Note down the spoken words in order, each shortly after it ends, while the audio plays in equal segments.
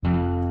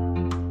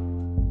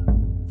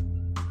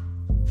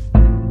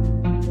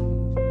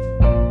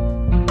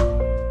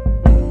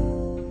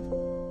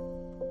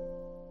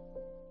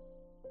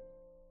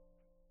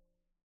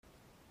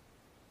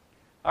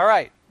All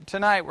right,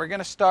 tonight we're going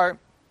to start.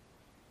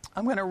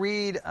 I'm going to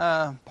read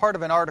part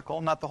of an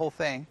article, not the whole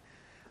thing,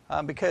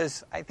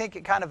 because I think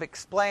it kind of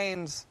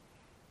explains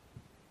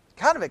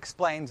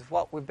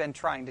what we've been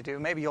trying to do.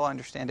 Maybe you'll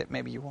understand it,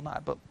 maybe you will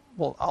not, but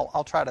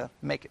I'll try to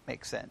make it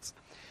make sense.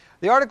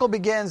 The article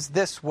begins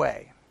this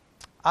way.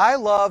 I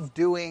love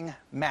doing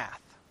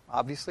math.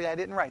 Obviously, I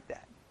didn't write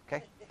that,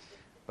 okay?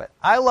 But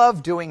I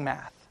love doing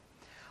math.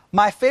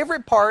 My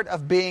favorite part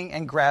of being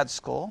in grad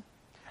school,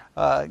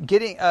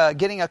 getting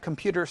a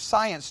computer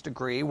science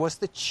degree, was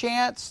the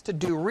chance to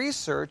do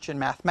research in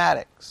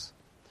mathematics.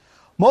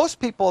 Most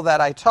people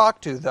that I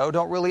talk to, though,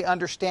 don't really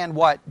understand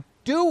what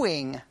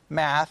doing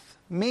math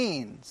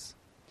means,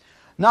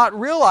 not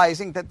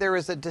realizing that there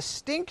is a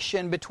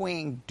distinction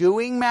between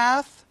doing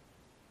math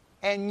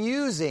and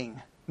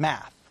using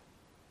math.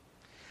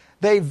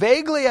 They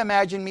vaguely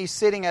imagine me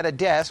sitting at a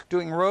desk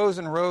doing rows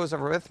and rows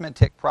of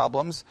arithmetic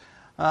problems,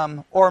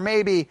 or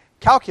maybe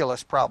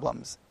calculus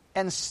problems.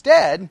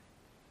 Instead,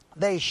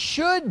 they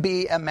should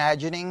be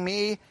imagining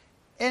me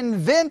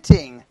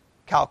inventing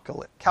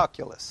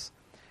calculus.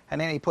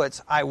 And then he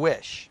puts, I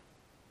wish.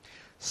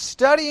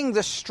 Studying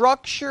the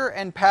structure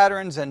and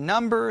patterns in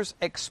numbers,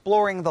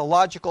 exploring the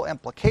logical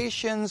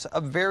implications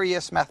of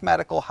various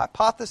mathematical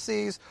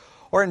hypotheses,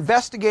 or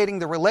investigating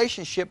the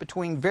relationship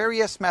between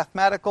various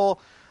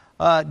mathematical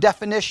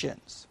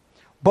definitions,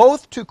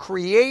 both to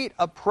create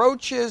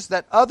approaches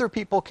that other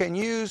people can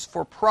use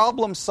for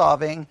problem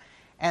solving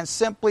and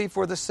simply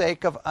for the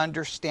sake of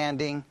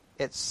understanding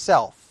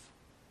itself.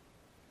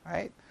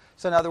 Right?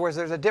 So in other words,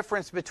 there's a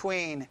difference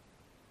between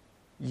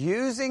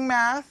using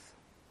math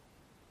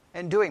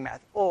and doing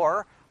math.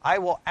 Or, I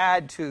will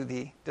add to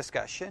the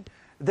discussion,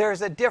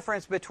 there's a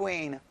difference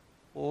between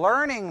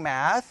learning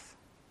math,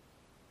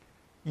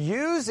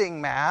 using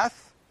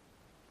math,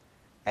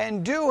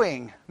 and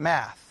doing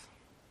math.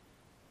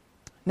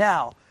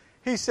 Now,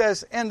 he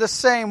says, in the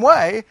same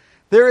way,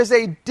 there is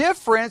a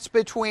difference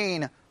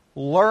between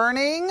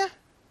learning,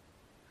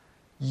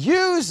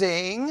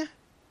 using,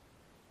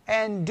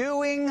 and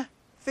doing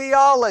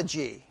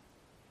theology.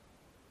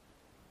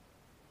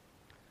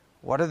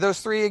 What are those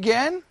three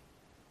again?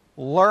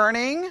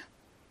 Learning,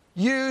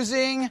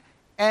 using,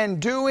 and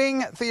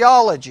doing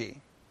theology.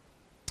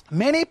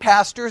 Many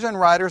pastors and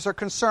writers are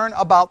concerned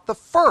about the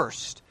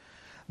first.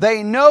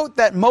 They note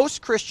that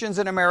most Christians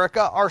in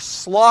America are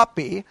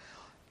sloppy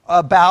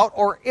about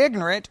or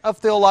ignorant of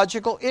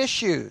theological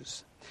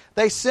issues.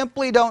 They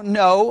simply don't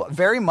know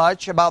very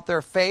much about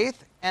their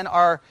faith and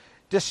are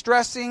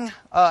distressingly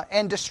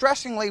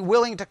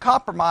willing to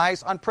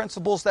compromise on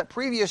principles that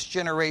previous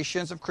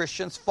generations of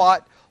Christians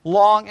fought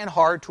long and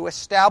hard to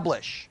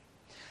establish.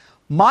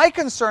 My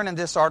concern in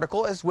this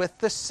article is with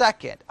the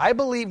second. I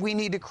believe we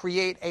need to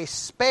create a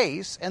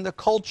space in the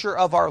culture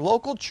of our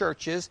local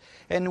churches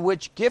in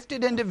which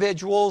gifted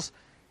individuals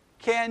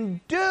can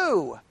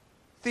do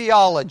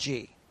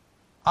theology,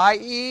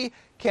 i.e.,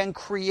 can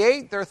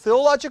create their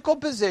theological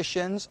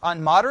positions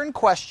on modern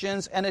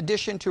questions in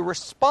addition to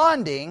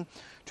responding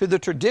to the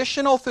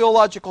traditional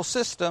theological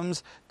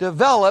systems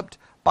developed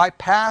by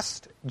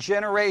past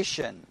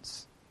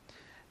generations.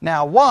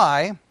 Now,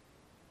 why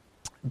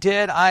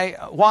am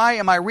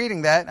I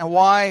reading that, and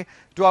why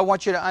do I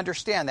want you to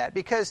understand that?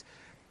 Because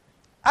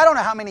I don't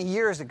know how many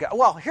years ago,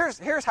 well,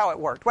 here's how it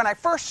worked. When I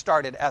first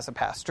started as a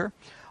pastor,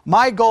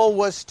 my goal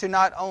was to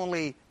not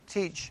only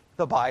teach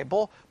the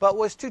Bible, but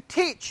was to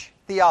teach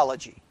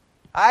theology.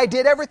 I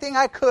did everything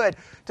I could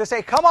to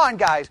say, come on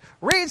guys,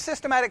 read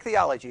systematic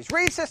theologies,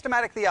 read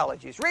systematic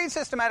theologies, read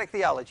systematic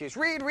theologies,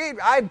 read.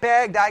 I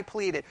begged, I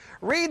pleaded.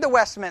 Read the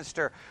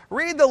Westminster,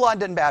 read the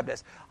London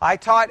Baptist. I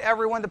taught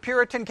everyone the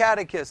Puritan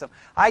Catechism.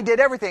 I did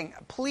everything,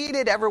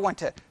 pleaded everyone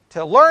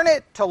to learn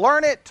it.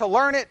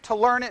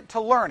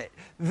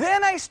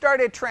 Then I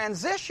started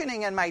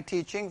transitioning in my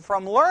teaching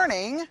from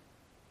learning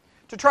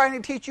to trying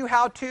to teach you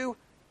how to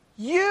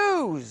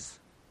use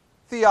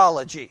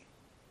theology.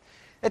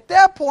 At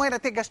that point, I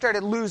think I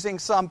started losing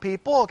some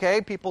people,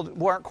 okay? People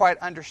weren't quite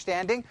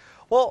understanding.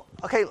 Well,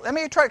 okay, let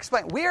me try to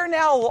explain. We are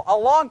now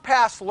along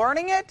past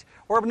learning it.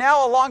 We're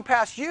now along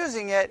past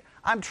using it.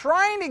 I'm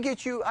trying to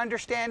get you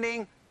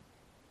understanding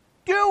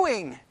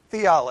doing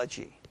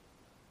theology.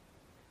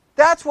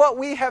 That's what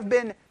we have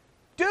been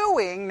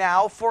doing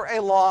now for a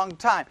long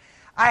time.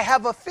 I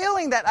have a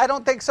feeling that I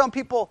don't think some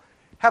people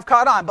have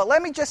caught on. But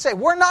let me just say,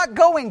 we're not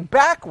going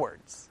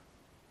backwards.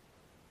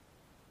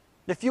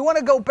 If you want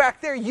to go back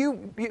there,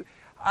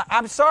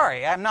 I'm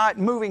sorry, I'm not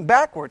moving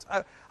backwards.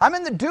 I'm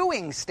in the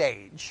doing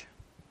stage.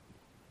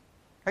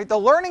 Right? The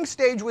learning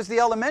stage was the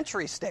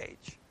elementary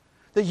stage.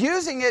 The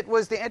using it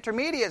was the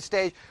intermediate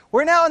stage.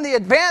 We're now in the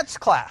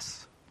advanced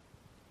class.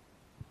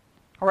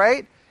 All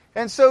right?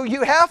 And so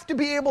you have to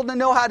be able to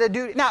know how to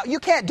do... Now, you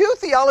can't do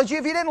theology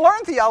if you didn't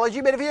learn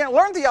theology, but if you didn't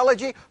learn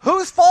theology,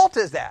 whose fault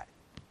is that?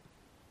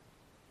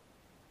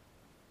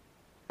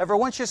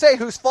 Everyone should say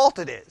whose fault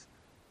it is.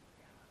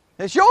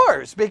 It's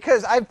yours,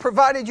 because I've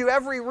provided you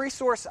every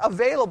resource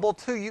available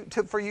to you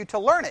for you to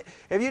learn it.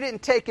 If you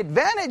didn't take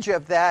advantage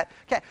of that,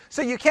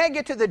 so you can't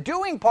get to the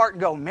doing part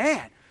and go,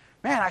 man,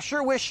 Man, I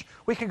sure wish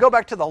we could go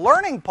back to the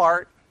learning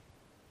part.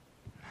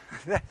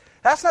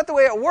 That's not the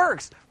way it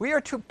works. We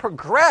are to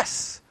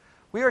progress.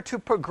 We are to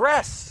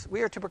progress.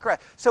 We are to progress.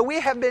 So we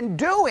have been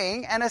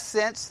doing, in a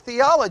sense,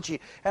 theology.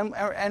 And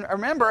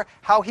remember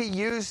how he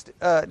used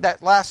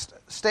that last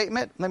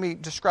statement? Let me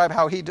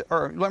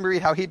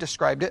read how he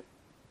described it.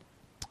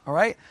 All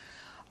right?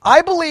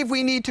 I believe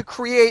we need to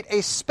create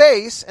a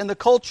space in the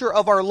culture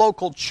of our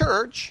local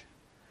church.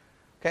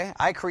 Okay?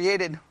 I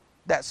created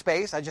that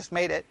space. I just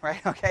made it,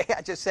 right? Okay?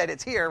 I just said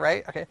it's here,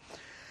 right? Okay.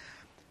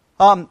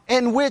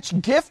 In which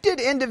gifted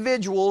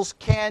individuals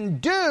can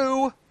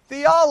do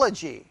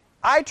theology.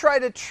 I try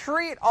to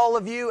treat all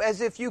of you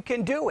as if you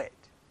can do it.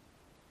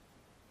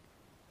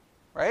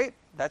 Right?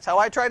 That's how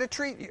I try to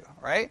treat you,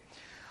 right?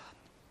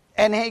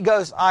 And he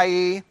goes,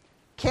 i.e.,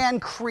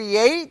 can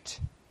create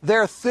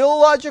their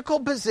theological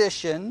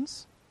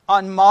positions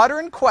on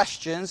modern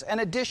questions in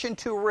addition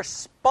to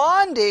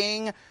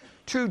responding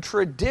to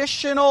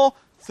traditional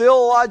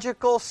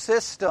theological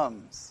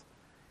systems.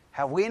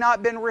 Have we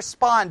not been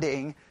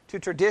responding to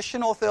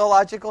traditional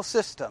theological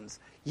systems?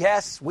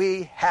 Yes,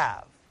 we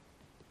have.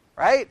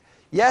 Right?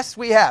 Yes,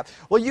 we have.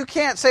 Well, you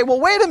can't say, well,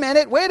 wait a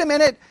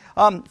minute.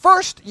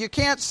 First, you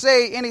can't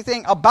say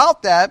anything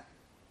about that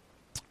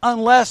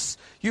unless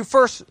you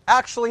first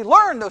actually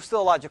learn those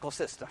theological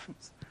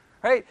systems.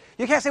 Right?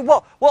 You can't say,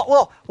 well,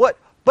 what?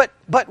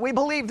 But we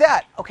believe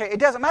that. Okay, it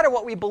doesn't matter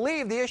what we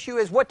believe. The issue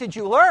is, what did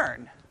you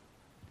learn?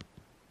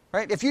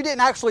 Right? If you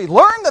didn't actually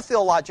learn the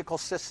theological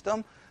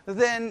system,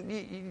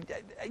 then,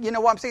 you know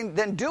what I'm saying?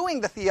 Then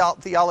doing the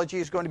theology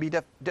is going to be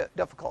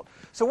difficult.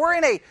 So we're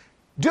in a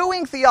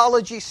doing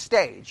theology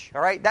stage,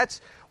 all right?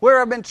 That's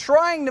where I've been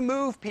trying to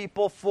move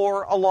people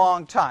for a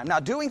long time. Now,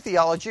 doing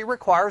theology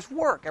requires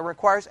work. It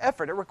requires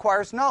effort. It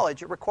requires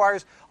knowledge. It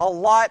requires a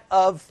lot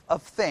of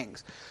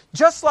things.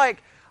 Just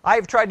like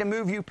I've tried to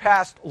move you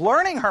past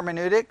learning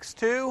hermeneutics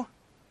to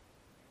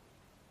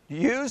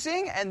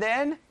using and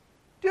then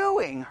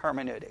doing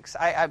hermeneutics.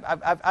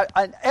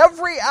 On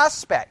every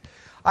aspect,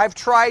 I've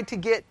tried to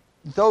get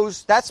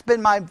those. That's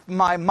been my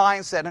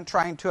mindset in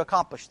trying to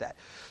accomplish that.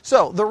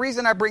 So the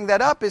reason I bring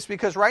that up is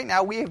because right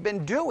now we have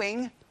been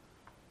doing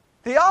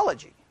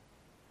theology,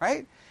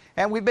 right?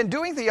 And we've been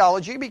doing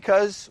theology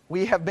because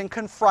we have been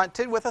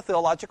confronted with a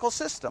theological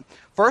system.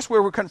 First, we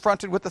were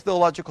confronted with the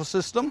theological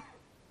system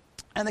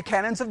and the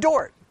Canons of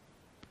Dort.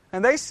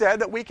 And they said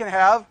that we can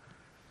have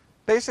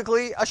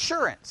basically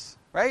assurance,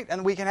 right?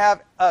 And we can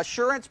have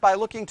assurance by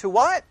looking to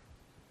what?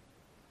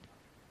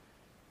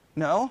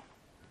 No.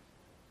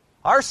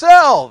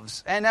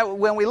 Ourselves. And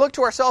when we look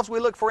to ourselves, we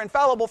look for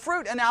infallible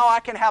fruit, and now I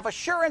can have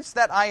assurance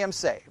that I am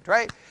saved,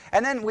 right?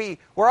 And then we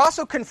were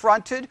also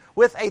confronted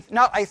with a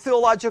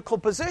theological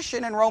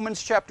position in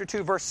Romans chapter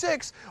 2, verse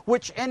 6,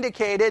 which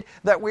indicated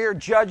that we are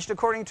judged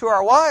according to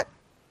our what?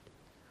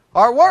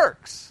 Our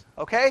works.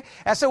 Okay?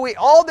 And so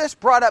all this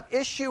brought up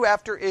issue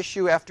after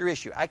issue after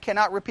issue. I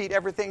cannot repeat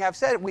everything I've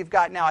said. We've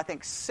got now, I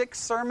think, 6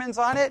 sermons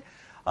on it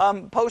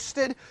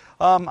posted.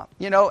 And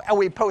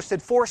we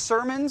posted 4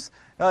 sermons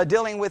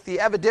dealing with the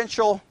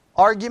evidential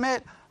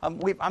argument.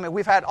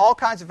 We've had all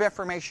kinds of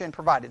information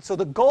provided. So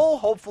the goal,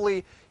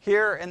 hopefully,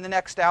 here in the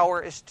next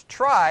hour is to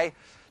try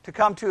to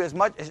come to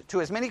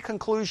as many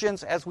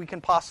conclusions as we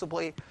can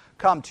possibly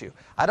come to.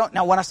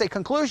 Now, when I say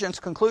conclusions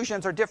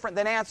are different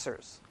than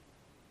answers.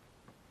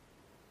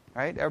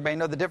 Right? Everybody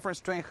know the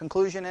difference between a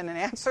conclusion and an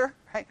answer?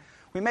 Right?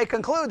 We may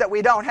conclude that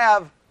we don't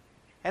have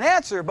an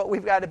answer, but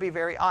we've got to be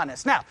very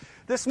honest. Now,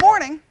 this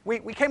morning, we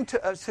came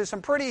to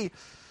some pretty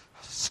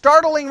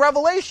startling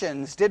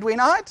revelations, did we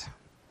not?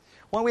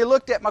 When we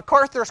looked at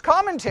MacArthur's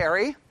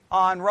commentary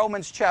on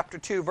Romans chapter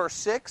 2, verse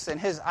 6, and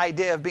his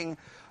idea of being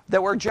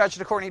that we're judged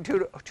according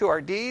to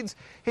our deeds,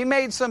 he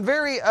made some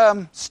very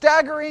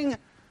staggering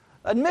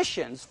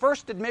admissions.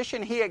 First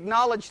admission, he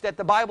acknowledged that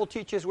the Bible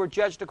teaches we're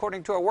judged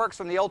according to our works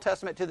from the Old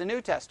Testament to the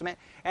New Testament,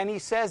 and he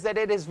says that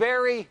it is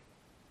very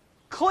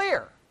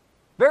clear,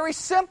 very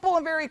simple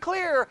and very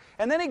clear.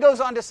 And then he goes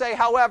on to say,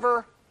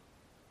 however,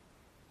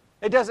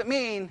 it doesn't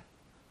mean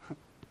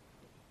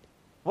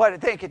what I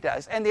think it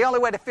does. And the only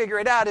way to figure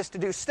it out is to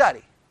do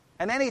study.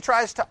 And then he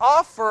tries to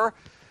offer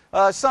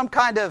some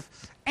kind of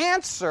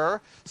answer,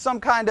 some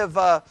kind of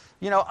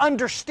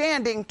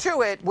understanding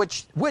to it,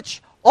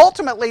 which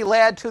ultimately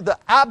led to the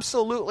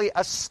absolutely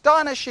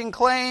astonishing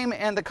claim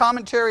in the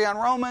commentary on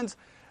Romans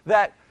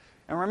that,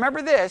 and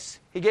remember this,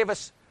 he gave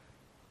us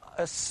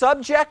a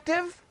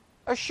subjective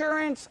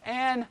assurance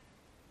and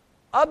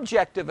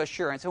objective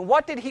assurance. And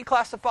what did he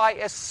classify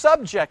as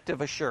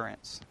subjective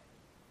assurance?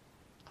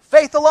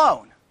 Faith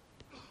alone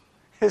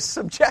is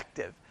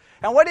subjective.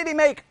 And what did he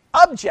make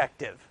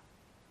objective?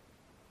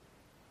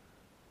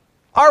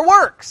 Our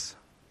works.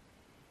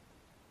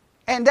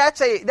 And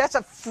that's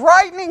a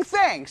frightening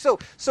thing. So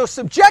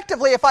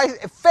subjectively,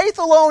 if faith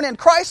alone and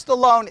Christ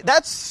alone,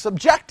 that's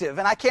subjective,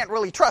 and I can't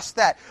really trust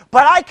that.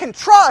 But I can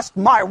trust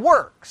my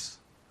works,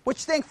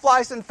 which thing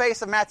flies in the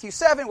face of Matthew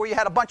 7, where you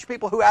had a bunch of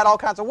people who had all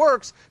kinds of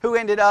works who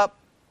ended up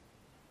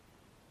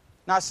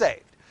not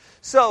saved.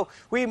 So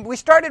we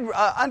started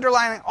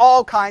underlining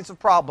all kinds of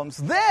problems.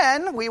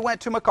 Then we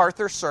went to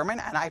MacArthur's sermon,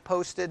 and I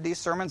posted these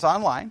sermons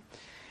online.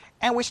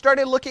 And we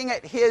started looking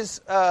at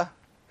his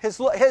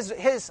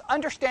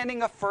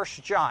understanding of 1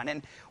 John.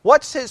 And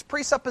what's his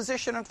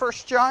presupposition in 1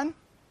 John?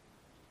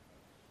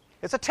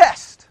 It's a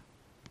test.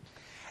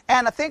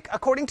 And I think,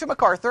 according to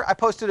MacArthur, I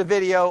posted a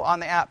video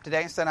on the app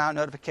today and sent out a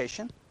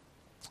notification.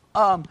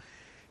 And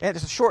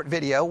it's a short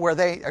video where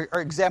they are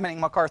examining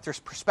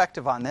MacArthur's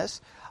perspective on this.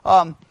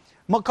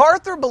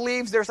 MacArthur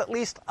believes there's at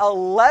least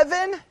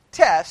 11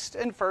 tests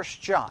in 1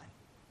 John.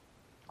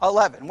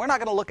 11. We're not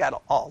going to look at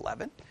all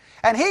 11.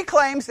 And he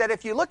claims that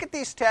if you look at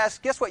these tests,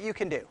 guess what you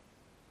can do?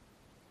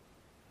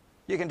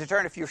 You can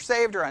determine if you're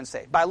saved or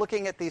unsaved by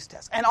looking at these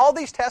tests. And all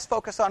these tests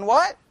focus on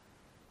what?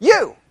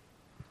 You.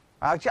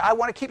 I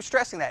want to keep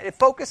stressing that. It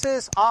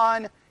focuses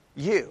on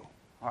you.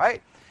 All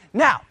right?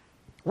 Now,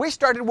 we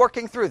started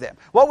working through them.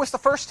 What was the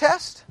first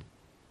test?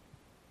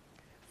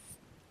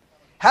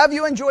 Have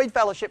you enjoyed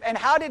fellowship? And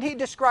how did he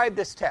describe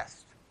this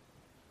test?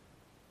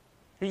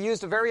 He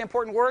used a very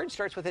important word,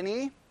 starts with an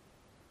E.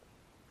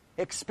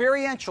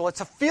 Experiential.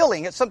 It's a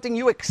feeling. It's something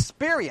you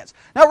experience.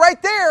 Now,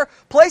 right there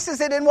places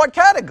it in what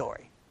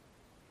category?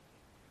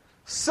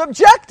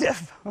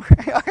 Subjective.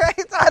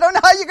 Right? I don't know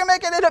how you can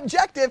make it an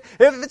objective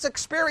if it's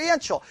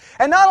experiential.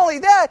 And not only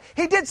that,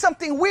 he did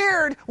something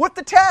weird with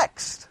the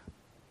text.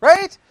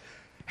 Right?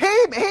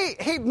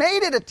 He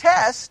made it a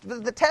test.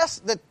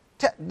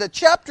 The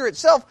chapter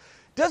itself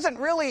doesn't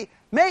really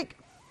make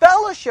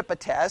fellowship a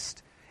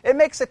test. It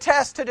makes a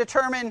test to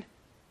determine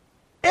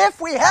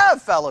if we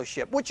have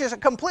fellowship, which is a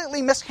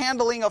completely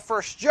mishandling of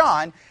 1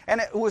 John,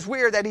 and it was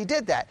weird that he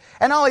did that.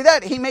 And not only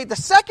that, he made the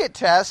second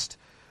test,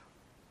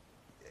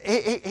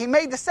 he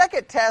made the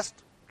second test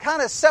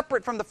kind of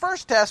separate from the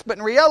first test, but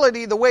in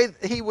reality, the way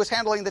he was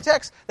handling the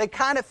text, they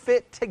kind of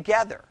fit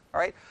together. All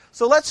right?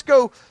 So let's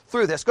go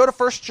through this. Go to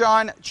 1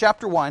 John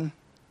chapter 1,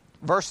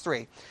 verse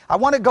 3. I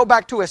want to go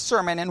back to his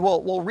sermon, and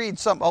we'll read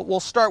some. We'll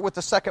start with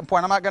the second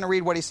point. I'm not going to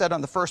read what he said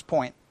on the first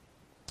point.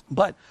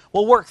 But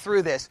we'll work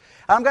through this.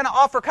 I'm going to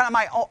offer kind of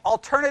my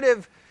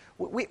alternative.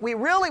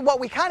 What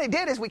we kind of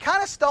did is we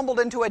kind of stumbled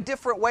into a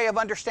different way of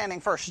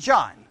understanding 1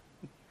 John.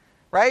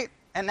 Right?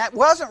 And that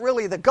wasn't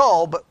really the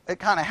goal, but it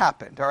kind of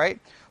happened. All right?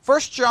 1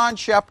 John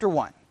chapter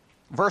 1,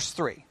 verse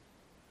 3.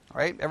 All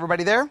right?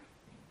 Everybody there?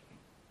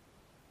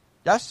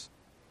 Yes?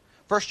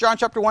 1 John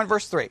chapter 1,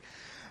 verse 3.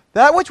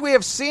 That which we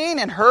have seen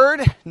and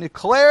heard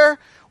declare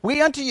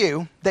we unto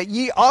you, that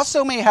ye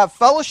also may have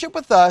fellowship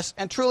with us,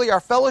 and truly our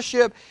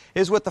fellowship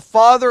is with the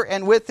Father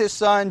and with His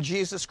Son,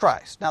 Jesus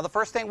Christ. Now, the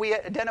first thing we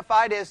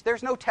identified is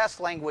there's no test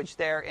language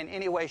there in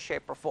any way,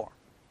 shape, or form.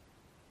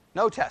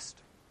 No test,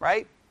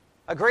 right?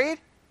 Agreed?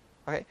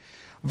 Okay.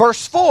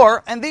 Verse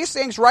 4, and these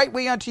things write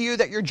we unto you,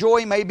 that your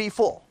joy may be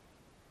full.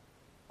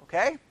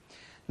 Okay?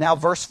 Now,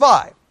 verse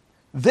 5.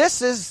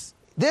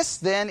 This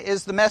then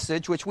is the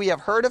message which we have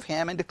heard of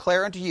Him and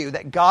declare unto you,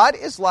 that God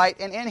is light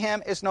and in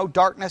Him is no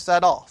darkness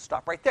at all.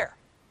 Stop right there.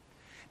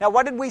 Now,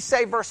 what did we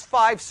say verse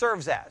 5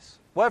 serves as?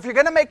 Well, if you're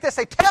going to make this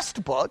a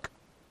test book,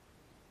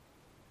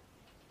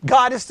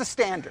 God is the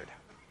standard.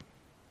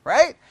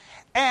 Right?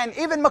 And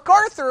even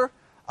MacArthur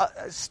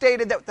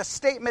stated that the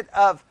statement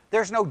of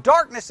there's no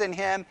darkness in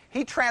Him,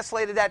 he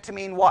translated that to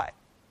mean what?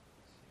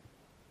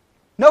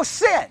 No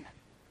sin.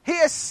 He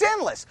is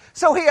sinless.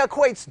 So he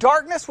equates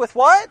darkness with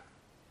what?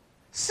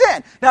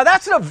 Sin. Now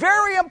that's a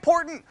very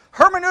important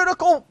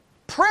hermeneutical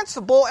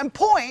principle and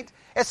point,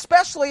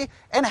 especially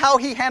in how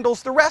he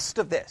handles the rest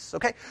of this.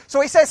 Okay? So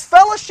he says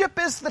fellowship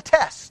is the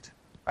test.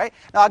 Right?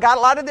 Now I got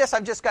a lot of this.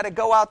 I've just got to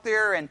go out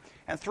there and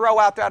throw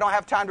out there. I don't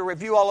have time to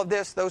review all of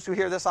this. Those who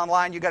hear this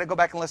online, you've got to go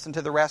back and listen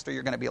to the rest or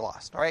you're going to be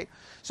lost. All right?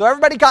 So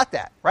everybody got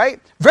that, right?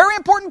 Very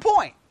important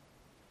point.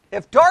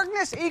 If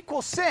darkness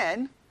equals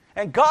sin,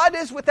 and God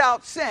is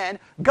without sin,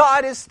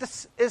 God is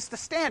the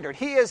standard.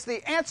 He is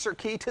the answer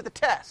key to the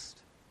test.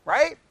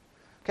 Right?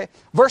 Okay.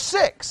 Verse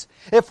 6.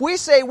 If we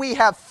say we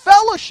have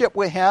fellowship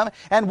with Him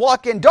and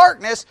walk in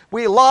darkness,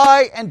 we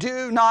lie and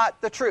do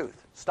not the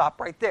truth. Stop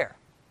right there.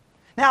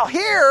 Now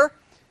here,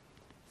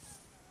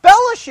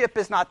 fellowship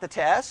is not the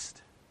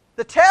test.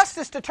 The test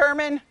is to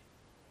determine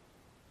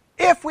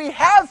if we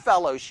have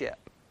fellowship.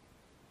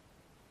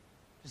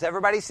 Does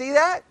everybody see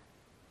that?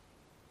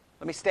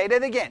 Let me state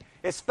it again.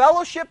 Is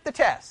fellowship the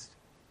test?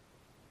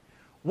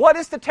 What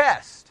is the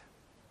test?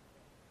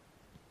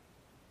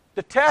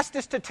 The test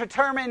is to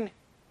determine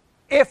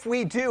if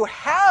we do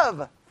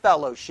have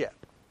fellowship.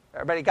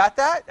 Everybody got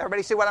that?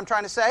 Everybody see what I'm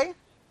trying to say?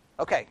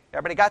 Okay,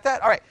 everybody got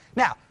that? All right,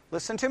 now,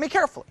 listen to me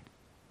carefully.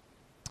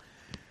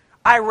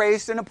 I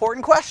raised an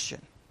important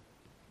question.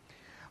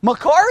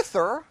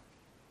 MacArthur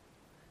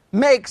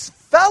makes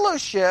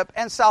fellowship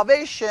and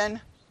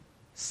salvation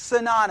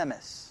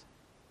synonymous.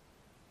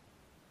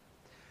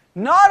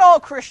 Not all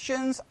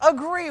Christians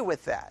agree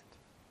with that.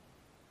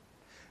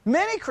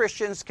 Many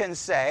Christians can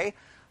say,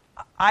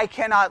 I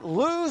cannot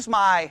lose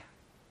my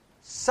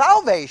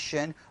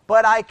salvation,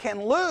 but I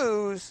can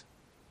lose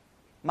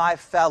my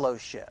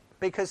fellowship.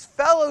 Because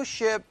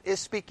fellowship is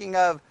speaking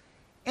of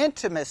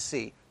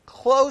intimacy,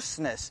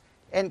 closeness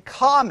in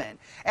common.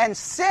 And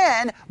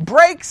sin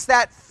breaks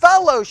that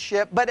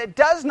fellowship, but it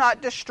does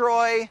not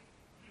destroy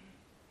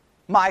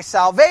my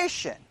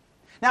salvation.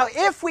 Now,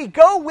 if we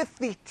go with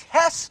the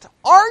test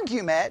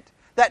argument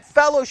that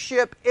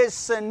fellowship is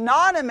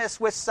synonymous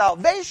with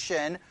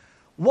salvation,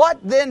 what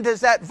then does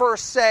that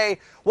verse say?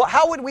 Well,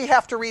 how would we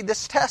have to read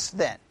this test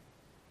then?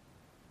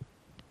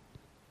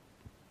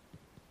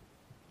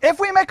 If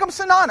we make them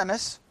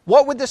synonymous,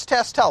 what would this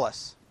test tell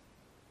us?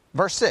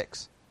 Verse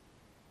 6.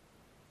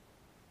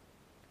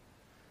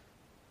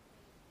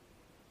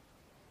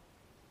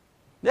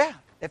 Yeah,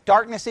 if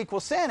darkness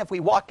equals sin, if we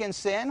walk in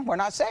sin, we're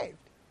not saved.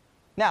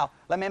 Now,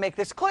 let me make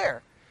this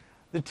clear.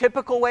 The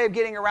typical way of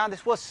getting around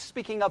this was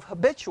speaking of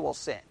habitual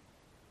sin.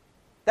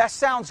 That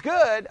sounds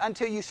good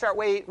until you start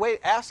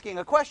asking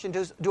a question.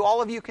 Do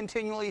all of you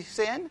continually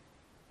sin?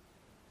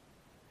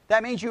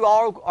 That means you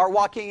all are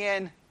walking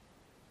in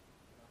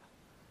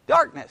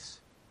darkness,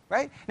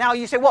 right? Now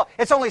you say, well,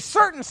 it's only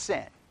certain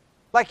sin.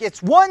 Like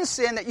it's one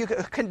sin that you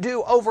can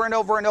do over and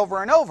over and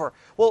over and over.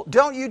 Well,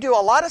 don't you do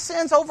a lot of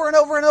sins over and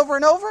over and over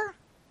and over?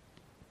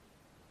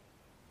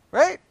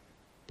 Right?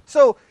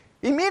 So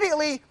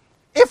immediately,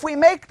 if we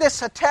make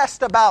this a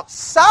test about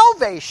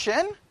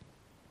salvation,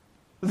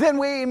 then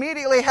we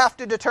immediately have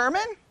to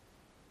determine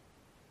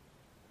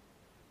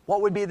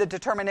what would be the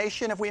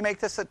determination if we make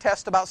this a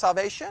test about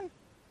salvation?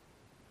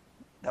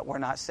 That we're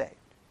not saved.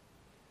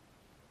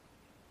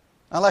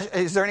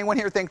 Is there anyone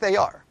here think they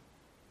are?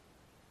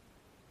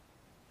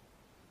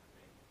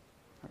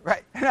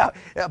 Right. No,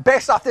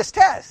 based off this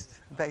test.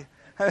 At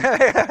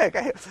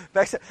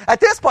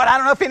this point, I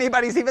don't know if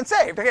anybody's even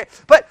saved. Okay.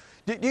 But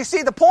do you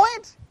see the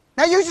point?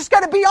 Now you just got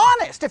to be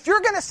honest. If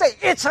you're going to say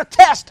it's a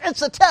test,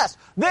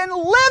 then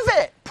live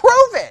it,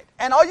 prove it.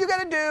 And all you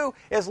got to do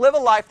is live a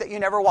life that you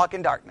never walk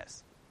in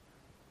darkness.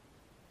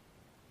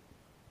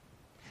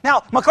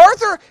 Now,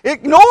 MacArthur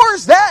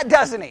ignores that,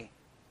 doesn't he?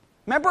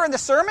 Remember in the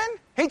sermon?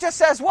 He just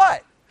says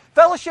what?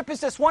 Fellowship is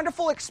this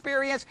wonderful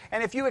experience,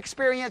 and if you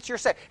experience, you're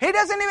saved. He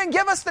doesn't even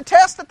give us the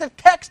test that the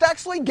text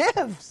actually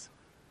gives.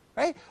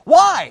 Right?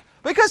 Why?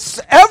 Because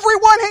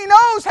everyone he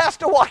knows has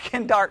to walk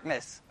in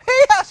darkness.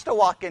 He has to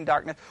walk in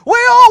darkness. We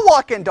all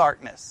walk in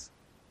darkness.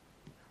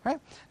 Right?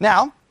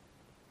 Now,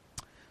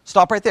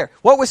 stop right there.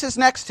 What was his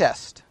next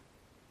test?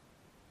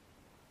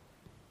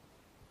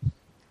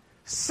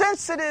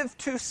 Sensitive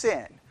to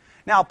sin.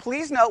 Now,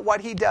 please note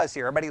what he does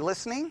here. Everybody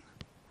listening?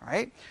 All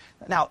right?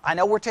 Now, I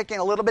know we're taking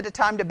a little bit of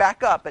time to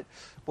back up,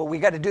 but we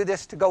got to do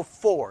this to go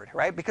forward,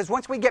 right? Because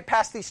once we get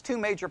past these two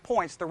major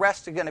points, the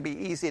rest are going to be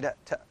easy to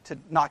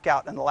knock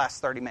out in the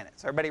last 30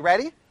 minutes. Everybody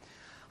ready?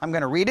 I'm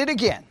going to read it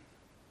again.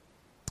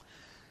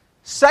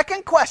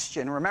 Second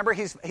question. Remember,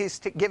 he's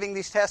giving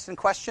these tests in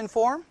question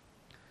form.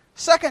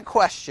 Second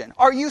question.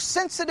 Are you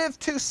sensitive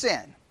to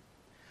sin?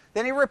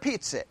 Then he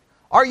repeats it.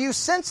 Are you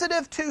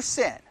sensitive to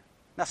sin?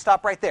 Now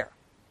stop right there.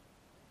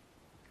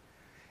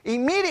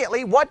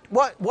 Immediately,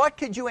 what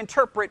could you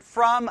interpret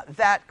from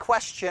that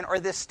question or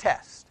this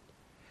test?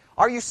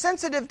 Are you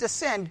sensitive to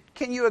sin?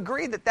 Can you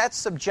agree that that's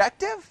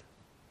subjective?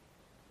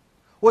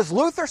 Was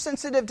Luther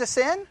sensitive to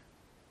sin?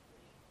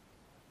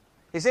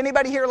 Is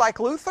anybody here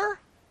like Luther?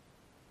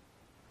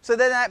 So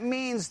then that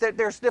means that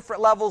there's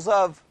different levels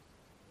of,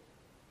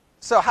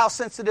 so how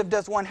sensitive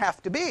does one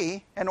have to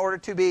be in order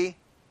to be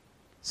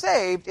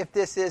saved if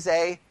this is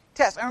a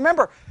test? And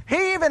remember,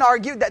 he even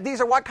argued that these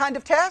are what kind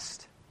of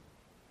tests?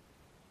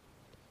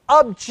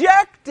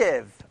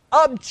 Objective.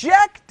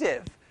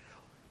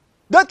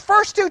 The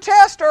first two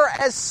tests are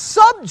as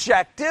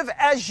subjective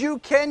as you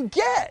can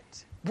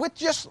get.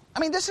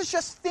 This is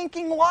just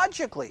thinking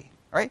logically.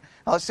 Right?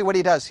 Now let's see what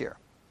he does here.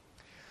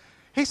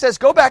 He says,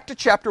 go back to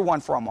chapter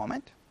 1 for a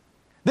moment.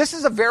 This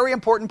is a very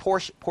important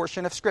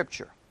portion of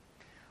Scripture.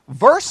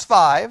 Verse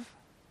 5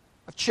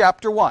 of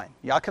chapter 1.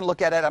 Y'all can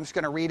look at it. I'm just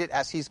going to read it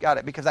as he's got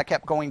it because I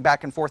kept going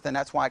back and forth, and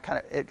that's why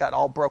it got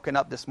all broken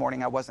up this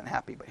morning. I wasn't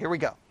happy, but here we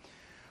go.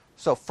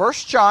 So 1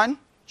 John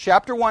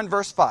chapter 1,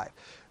 verse 5.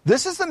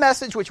 This is the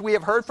message which we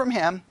have heard from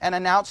him and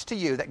announced to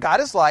you, that God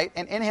is light,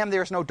 and in him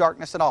there is no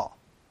darkness at all.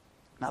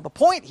 Now the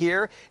point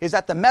here is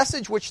that the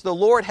message which the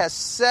Lord has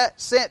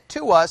sent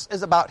to us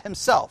is about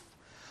himself.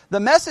 The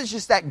message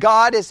is that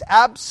God is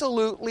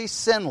absolutely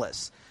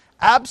sinless,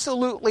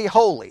 absolutely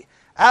holy,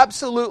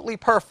 absolutely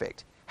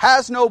perfect,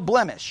 has no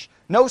blemish,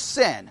 no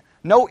sin,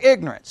 no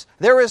ignorance.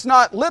 There is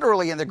not,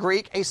 literally in the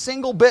Greek, a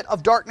single bit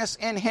of darkness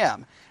in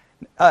him.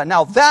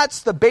 Now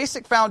that's the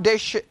basic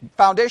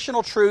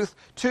foundational truth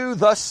to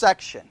the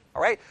section.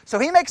 All right? So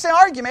he makes an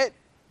argument,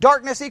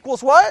 darkness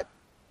equals what?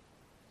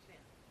 Sin.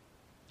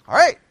 All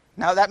right.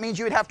 Now that means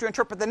you would have to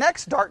interpret the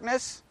next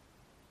darkness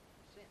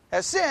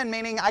as sin,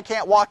 meaning I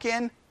can't walk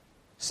in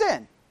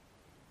sin.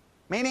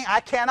 Meaning I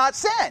cannot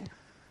sin.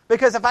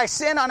 Because if I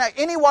sin on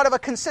anywhat of a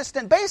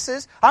consistent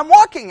basis, I'm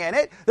walking in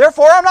it,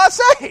 therefore I'm not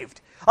saved.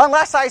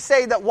 Unless I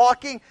say that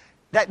walking,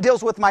 that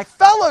deals with my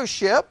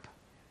fellowship.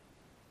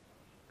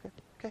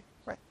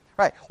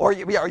 Right. Or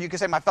you can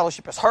say my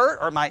fellowship is hurt,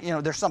 or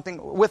there's something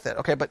with it.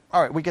 Okay, but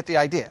all right, we get the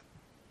idea.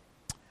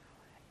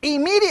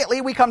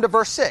 Immediately we come to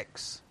verse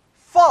 6.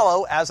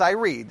 follow as I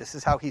read. This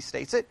is how he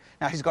states it.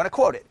 Now he's going to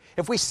quote it.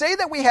 If we say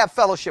that we have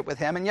fellowship with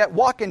him and yet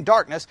walk in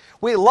darkness,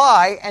 we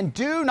lie and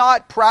do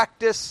not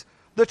practice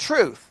the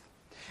truth.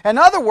 In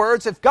other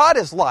words, if God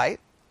is light,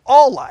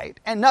 all light,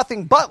 and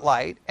nothing but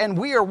light, and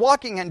we are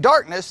walking in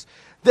darkness,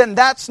 then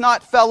that's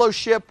not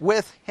fellowship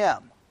with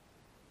him.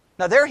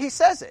 Now there he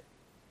says it.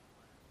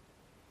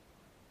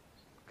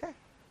 Okay.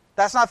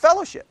 That's not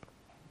fellowship.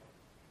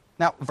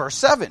 Now, verse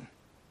 7.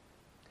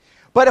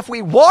 But if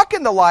we walk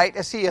in the light,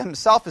 as he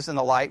himself is in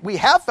the light, we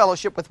have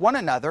fellowship with one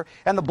another,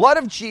 and the blood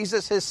of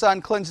Jesus, his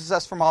Son, cleanses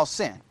us from all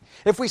sin.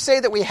 If we say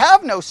that we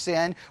have no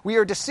sin, we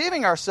are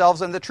deceiving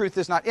ourselves, and the truth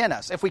is not in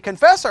us. If we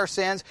confess our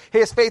sins, he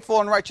is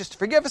faithful and righteous to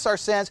forgive us our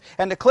sins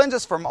and to cleanse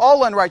us from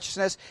all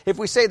unrighteousness. If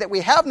we say that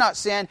we have not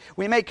sinned,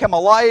 we make him a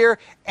liar,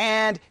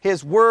 and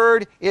his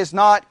word is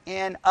not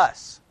in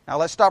us. Now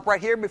let's stop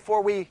right here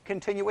before we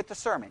continue with the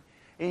sermon.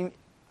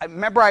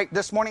 Remember,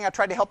 this morning I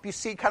tried to help you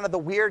see kind of the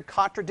weird,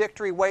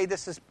 contradictory way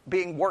this is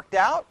being worked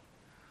out?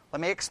 Let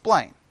me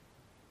explain.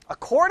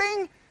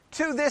 According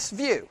to this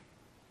view,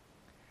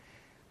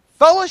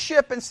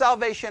 fellowship and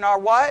salvation are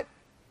what?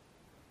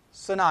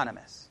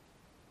 Synonymous.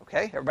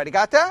 Okay, everybody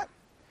got that?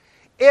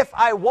 If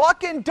I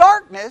walk in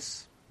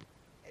darkness,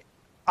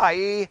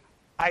 i.e.,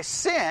 I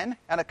sin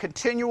on a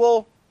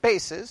continual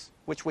basis,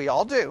 which we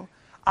all do,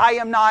 I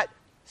am not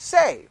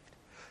saved.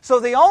 So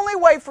the only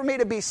way for me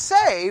to be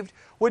saved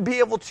would be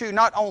able to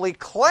not only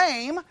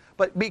claim,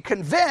 but be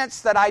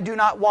convinced that I do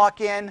not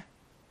walk in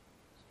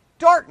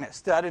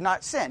darkness, that I do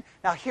not sin.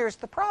 Now here's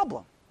the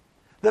problem.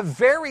 The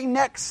very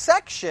next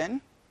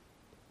section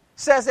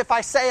says if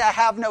I say I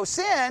have no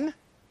sin,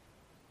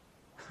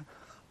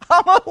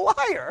 I'm a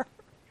liar.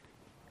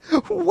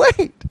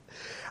 Wait,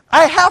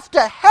 I have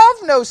to have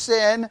no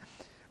sin,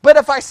 but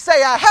if I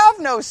say I have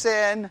no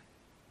sin,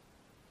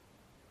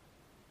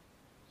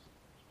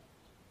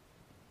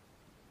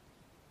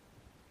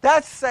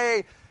 that's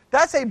a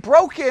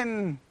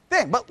broken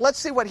thing. But let's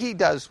see what he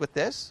does with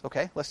this.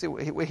 Okay, let's see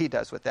what he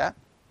does with that.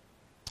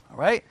 All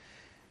right,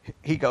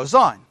 he goes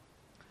on.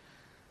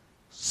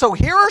 So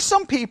here are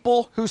some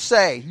people who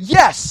say,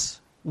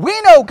 yes, we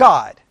know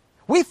God.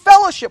 We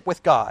fellowship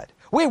with God.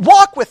 We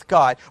walk with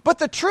God. But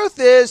the truth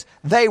is,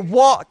 they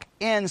walk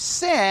in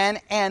sin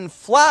and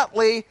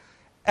flatly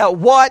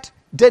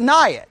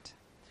deny it.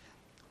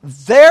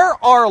 There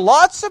are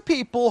lots of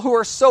people who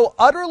are so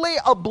utterly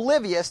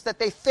oblivious that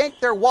they think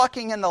they're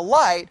walking in the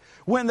light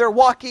when they're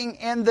walking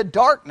in the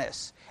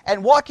darkness.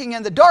 And walking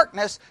in the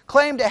darkness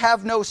claim to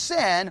have no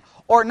sin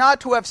or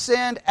not to have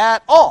sinned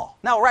at all.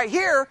 Now right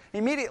here,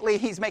 immediately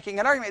he's making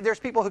an argument. There's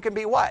people who can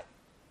be what?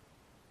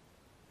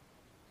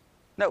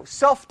 No,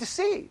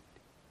 self-deceived.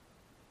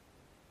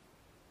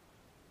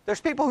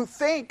 There's people who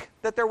think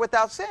that they're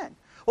without sin.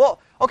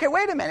 Well, okay,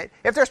 wait a minute.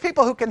 If there's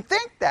people who can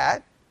think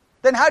that,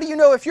 then how do you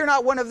know if you're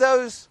not one of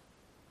those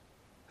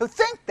who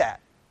think that?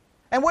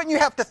 And wouldn't you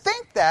have to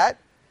think that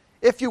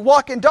if you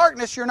walk in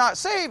darkness, you're not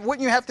saved?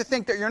 Wouldn't you have to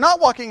think that you're not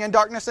walking in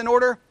darkness in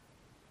order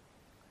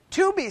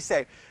to be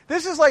saved?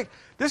 This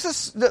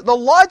is the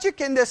logic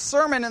in this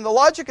sermon and the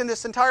logic in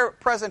this entire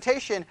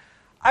presentation.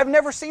 I've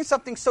never seen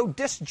something so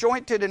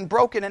disjointed and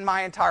broken in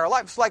my entire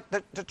life. It's like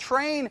the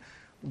train,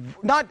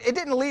 it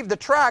didn't leave the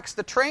tracks.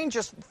 The train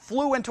just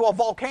flew into a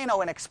volcano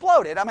and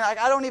exploded. I mean,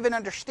 I don't even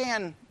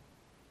understand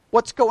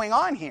what's going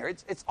on here.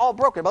 It's all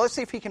broken. But let's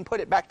see if he can put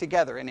it back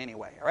together in any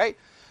way, all right?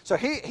 So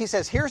he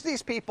says, here's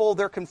these people.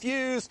 They're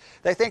confused.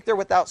 They think they're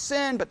without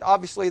sin, but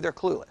obviously they're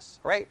clueless,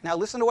 all right? Now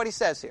listen to what he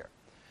says here.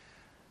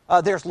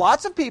 There's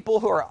lots of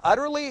people who are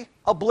utterly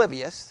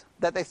oblivious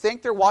that they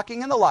think they're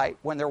walking in the light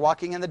when they're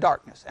walking in the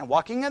darkness. And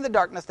walking in the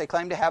darkness, they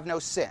claim to have no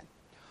sin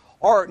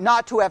or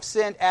not to have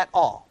sinned at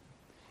all.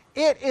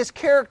 It is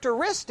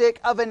characteristic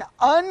of an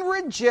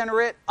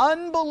unregenerate,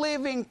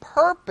 unbelieving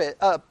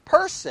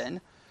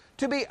person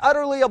to be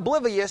utterly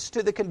oblivious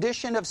to the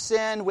condition of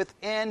sin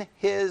within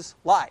his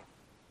life.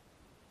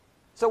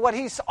 So what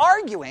he's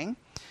arguing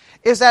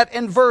is that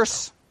in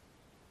verse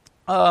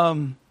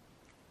 8,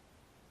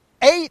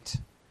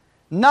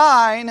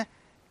 9,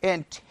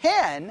 and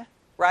 10,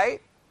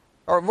 right?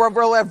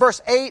 Or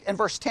verse 8 and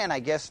verse 10, I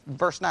guess.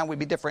 Verse 9 would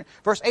be different.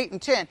 Verse 8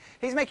 and 10,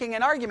 he's making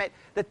an argument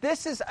that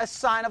this is a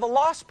sign of a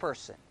lost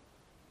person.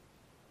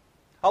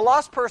 A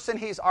lost person,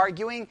 he's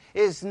arguing,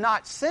 is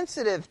not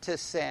sensitive to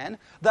sin,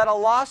 that a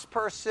lost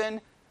person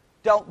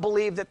don't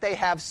believe that they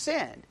have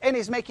sinned. And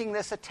he's making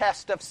this a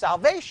test of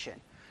salvation.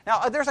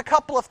 Now, there's a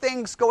couple of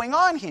things going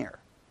on here.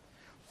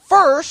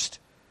 First,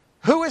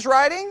 who is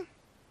writing?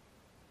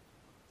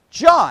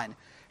 John.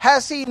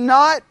 Has he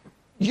not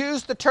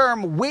used the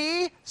term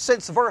we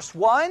since verse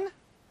 1?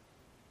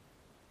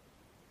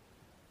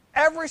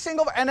 Every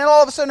single, and then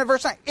all of a sudden in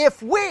verse 9,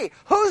 if we,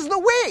 who's the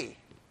we?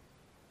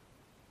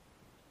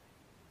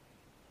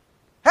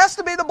 Has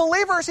to be the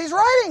believers he's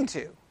writing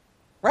to,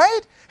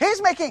 right?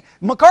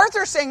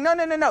 MacArthur's saying,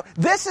 no.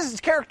 This is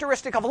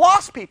characteristic of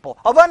lost people,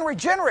 of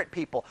unregenerate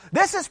people.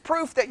 This is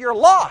proof that you're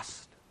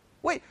lost.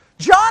 Wait,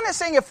 John is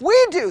saying if we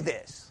do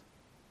this,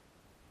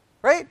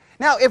 right?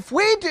 Now, if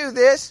we do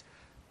this,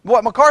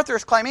 What MacArthur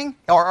is claiming,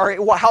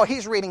 or how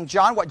he's reading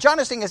John, what John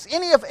is saying is,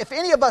 if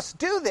any of us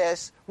do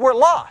this, we're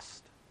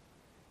lost.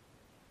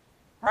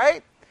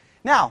 Right?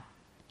 Now,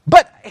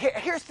 but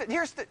here's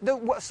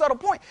the subtle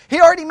point. He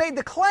already made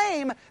the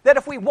claim that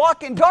if we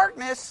walk in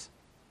darkness,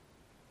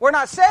 we're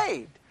not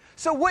saved.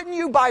 So wouldn't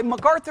you, by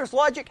MacArthur's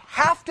logic,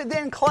 have to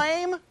then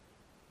claim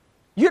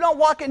you don't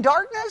walk in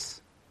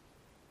darkness?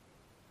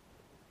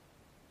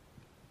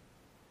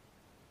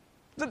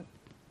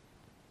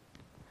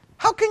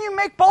 How can you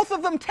make both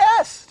of them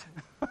test?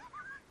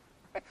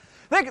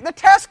 The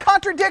tests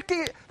contradict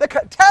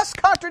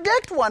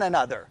one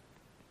another.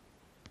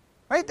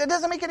 Right? That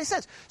doesn't make any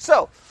sense.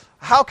 So,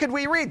 how could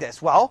we read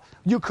this? Well,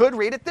 you could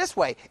read it this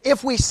way.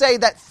 If we say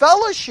that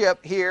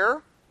fellowship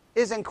here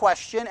is in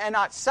question and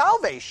not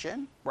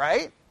salvation,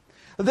 right?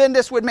 Then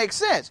this would make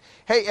sense.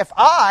 Hey, if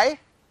I,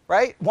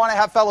 right, want to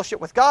have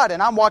fellowship with God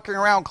and I'm walking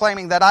around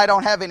claiming that I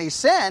don't have any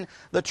sin,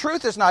 the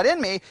truth is not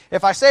in me.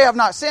 If I say I've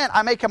not sinned,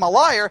 I make him a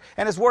liar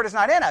and his word is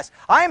not in us.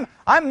 I'm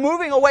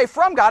moving away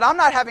from God. I'm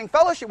not having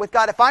fellowship with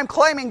God if I'm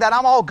claiming that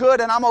I'm all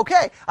good and I'm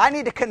okay. I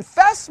need to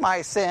confess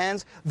my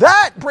sins.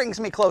 That brings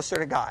me closer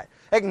to God.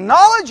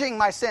 Acknowledging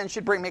my sin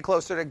should bring me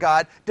closer to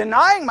God.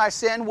 Denying my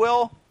sin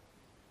will...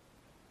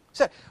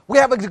 So we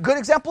have a good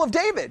example of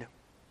David.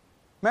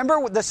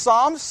 Remember, the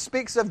Psalms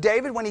speaks of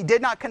David when he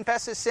did not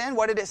confess his sin.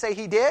 What did it say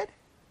he did?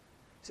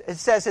 It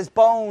says his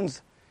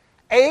bones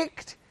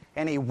ached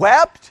and he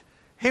wept.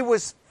 He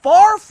was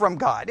far from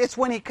God. It's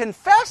when he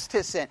confessed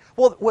his sin.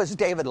 Well, was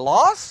David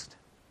lost?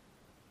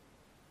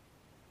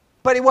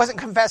 But he wasn't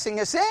confessing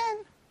his sin.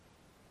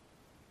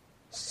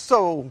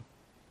 So,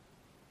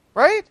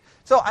 right?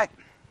 So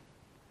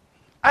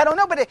I don't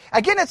know, but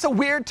again, it's a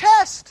weird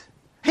test.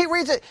 He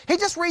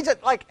just reads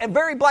it like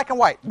very black and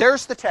white.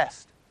 There's the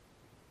test.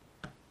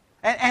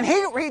 And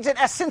he reads it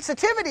as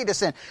sensitivity to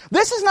sin.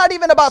 This is not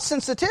even about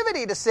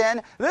sensitivity to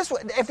sin.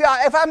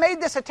 If I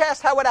made this a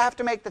test, how would I have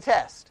to make the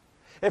test?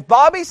 If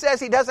Bobby says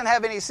he doesn't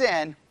have any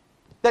sin,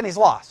 then he's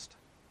lost.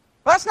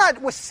 Well, that's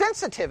not with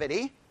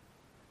sensitivity.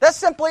 That's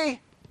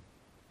simply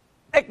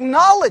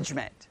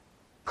acknowledgement.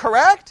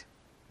 Correct?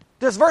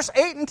 Does verse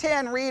 8 and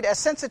 10 read as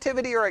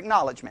sensitivity or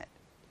acknowledgement?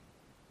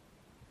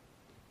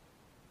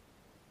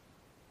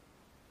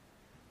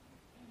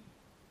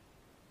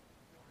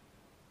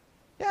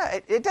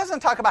 Yeah, it doesn't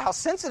talk about how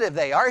sensitive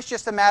they are. It's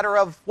just a matter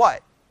of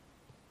what?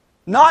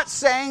 Not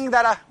saying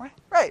that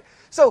right.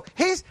 So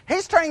he's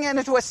turning it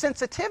into a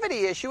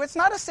sensitivity issue. It's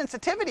not a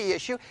sensitivity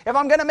issue. If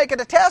I'm going to make it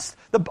a test,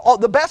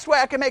 the best way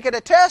I can make it a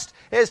test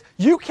is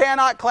you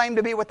cannot claim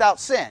to be without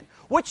sin,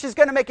 which is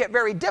going to make it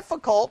very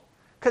difficult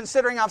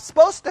considering I'm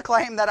supposed to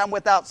claim that I'm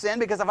without sin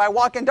because if I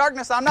walk in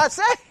darkness, I'm not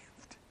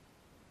saved.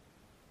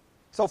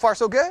 So far,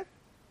 so good?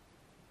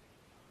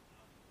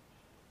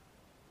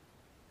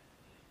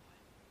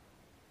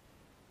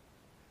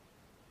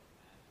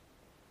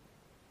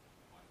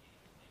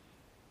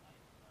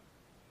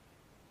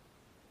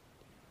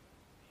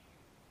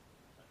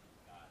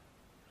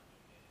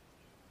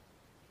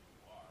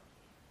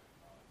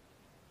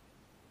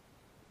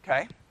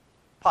 Okay,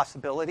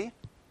 possibility,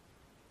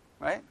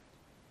 right?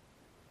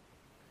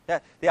 Yeah,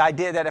 the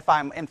idea that if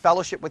I'm in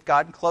fellowship with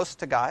God, close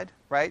to God,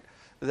 right,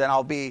 then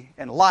I'll be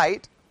in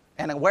light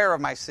and aware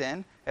of my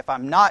sin. If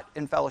I'm not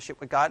in fellowship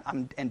with God,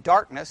 I'm in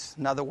darkness.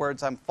 In other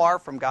words, I'm far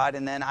from God,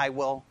 and then I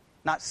will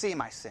not see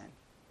my sin,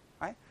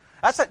 right?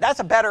 That's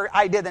a better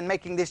idea than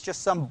making this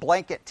just some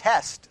blanket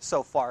test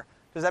so far.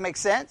 Does that make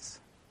sense?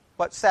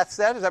 What Seth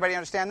said? Does everybody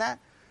understand that?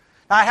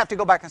 Now, I have to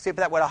go back and see if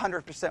that would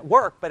 100%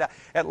 work, but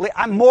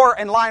I'm more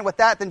in line with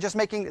that than just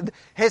making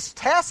his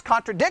tests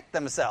contradict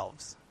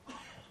themselves.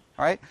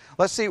 All right,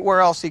 let's see where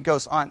else he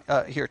goes on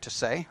here to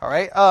say. All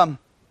right,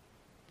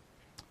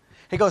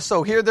 he goes,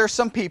 so here there's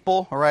some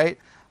people. All right,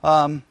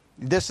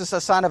 this is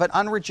a sign of an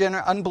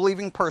unregenerate,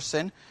 unbelieving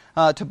person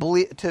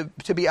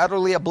to be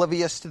utterly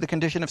oblivious to the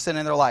condition of sin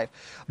in their life.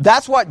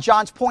 That's what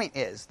John's point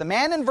is. The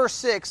man in verse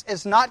 6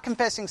 is not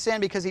confessing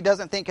sin because he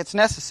doesn't think it's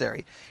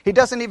necessary. He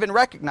doesn't even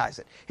recognize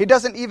it. He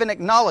doesn't even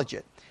acknowledge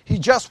it. He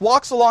just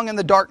walks along in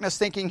the darkness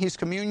thinking he's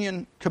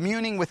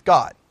communing with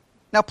God.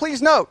 Now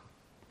please note,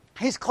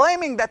 he's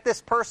claiming that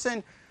this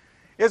person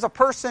is a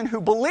person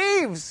who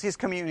believes he's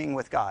communing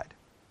with God.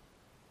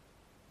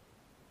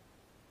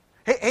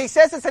 He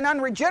says it's an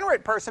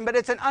unregenerate person, but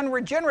it's an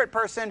unregenerate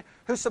person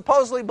who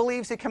supposedly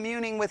believes he's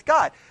communing with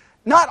God.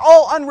 Not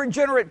all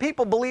unregenerate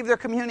people believe they're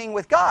communing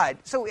with God.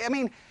 So, I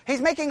mean,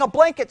 he's making a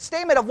blanket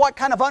statement of what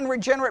kind of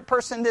unregenerate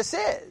person this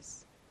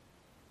is.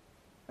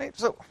 Right?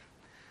 So,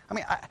 I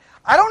mean,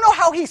 I don't know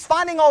how he's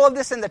finding all of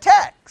this in the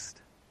text.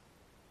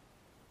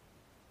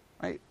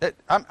 Right?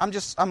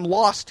 I'm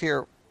lost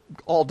here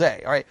all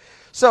day. All right.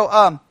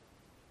 So,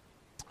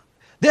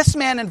 this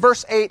man in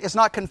verse 8 is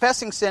not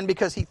confessing sin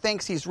because he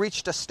thinks he's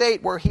reached a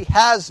state where he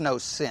has no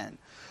sin.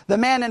 The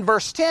man in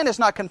verse 10 is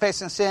not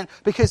confessing sin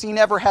because he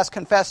never has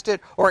confessed it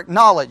or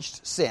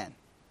acknowledged sin.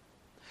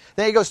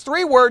 Then he goes,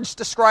 3 words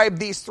describe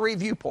these 3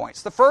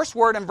 viewpoints. The first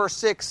word in verse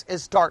 6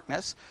 is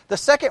darkness. The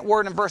second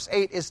word in verse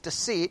 8 is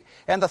deceit.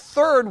 And the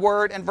third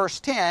word in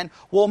verse 10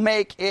 will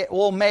make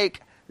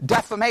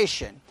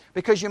defamation,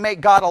 because you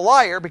make God a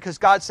liar, because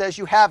God says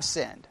you have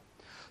sinned.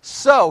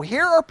 So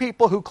here are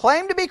people who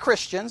claim to be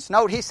Christians.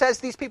 Note, he says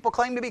these people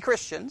claim to be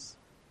Christians.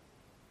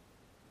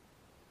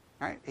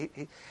 Right?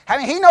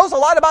 He knows a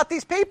lot about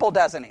these people,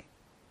 doesn't he?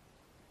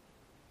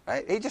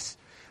 Right?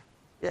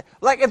 Yeah.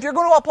 Like if you're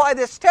going to apply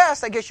this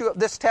test, I guess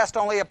this test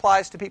only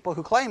applies to people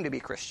who claim to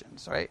be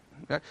Christians, right?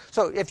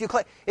 So if you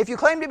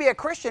claim to be a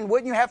Christian,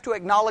 wouldn't you have to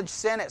acknowledge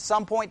sin at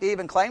some point to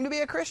even claim to be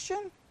a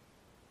Christian?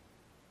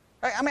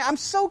 Right? I mean, I'm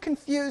so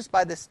confused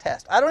by this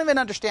test. I don't even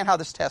understand how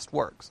this test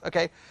works.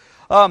 Okay.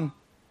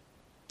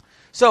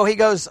 So he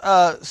goes,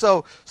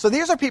 so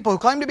these are people who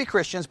claim to be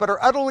Christians but are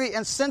utterly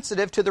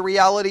insensitive to the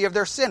reality of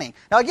their sinning.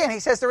 Now again, he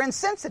says they're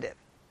insensitive.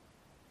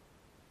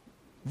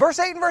 Verse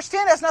 8 and verse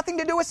 10 has nothing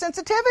to do with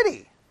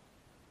sensitivity.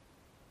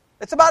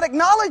 It's about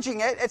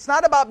acknowledging it. It's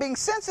not about being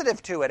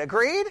sensitive to it.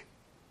 Agreed?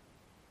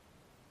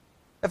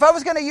 If I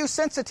was going to use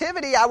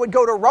sensitivity, I would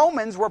go to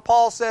Romans where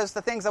Paul says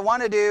the things I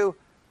want to do.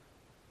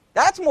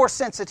 That's more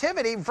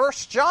sensitivity.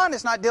 Verse John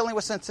is not dealing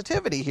with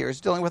sensitivity here.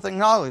 It's dealing with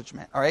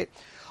acknowledgement. All right?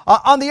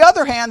 On the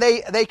other hand,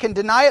 they can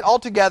deny it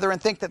altogether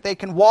and think that they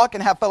can walk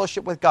and have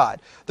fellowship with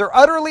God. They're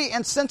utterly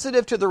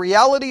insensitive to the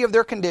reality of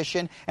their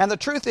condition, and the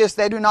truth is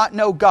they do not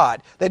know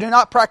God. They do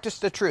not practice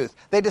the truth.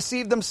 They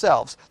deceive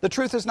themselves. The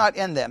truth is not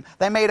in them.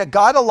 They made a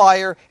God a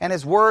liar, and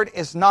His word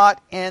is not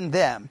in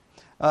them.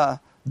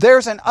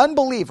 There's an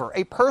unbeliever,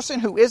 a person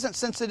who isn't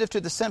sensitive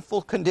to the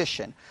sinful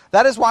condition.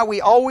 That is why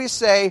we always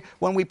say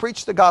when we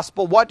preach the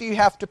gospel, what do you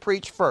have to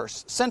preach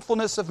first?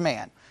 Sinfulness of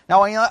man.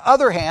 Now, on the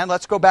other hand,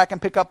 let's go back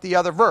and pick up the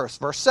other verse,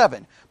 verse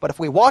 7. But if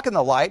we walk in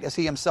the light, as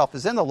He Himself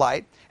is in the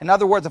light, in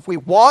other words, if we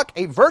walk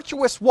a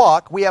virtuous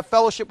walk, we have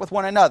fellowship with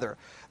one another.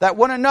 That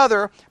one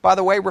another, by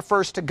the way,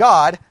 refers to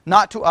God,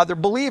 not to other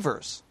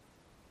believers.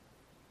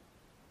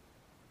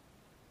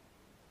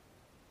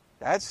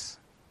 That's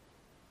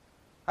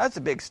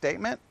a big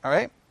statement, all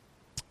right?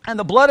 And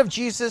the blood of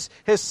Jesus,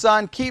 His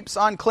Son, keeps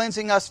on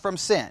cleansing us from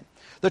sin.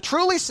 The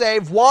truly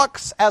saved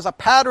walks as a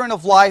pattern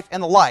of life in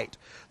the light.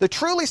 The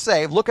truly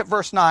saved, look at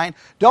verse 9,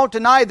 don't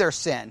deny their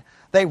sin.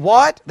 They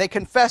what? They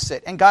confess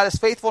it, and God is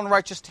faithful and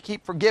righteous to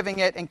keep forgiving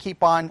it and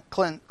keep on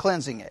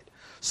cleansing it.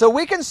 So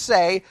we can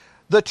say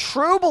the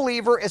true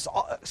believer is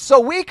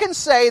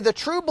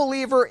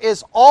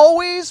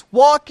always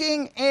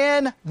walking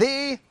in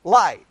the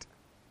light.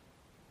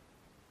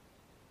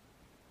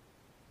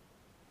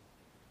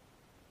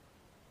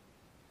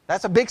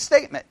 That's a big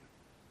statement.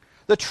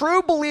 The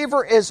true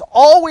believer is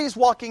always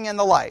walking in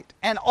the light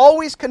and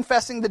always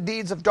confessing the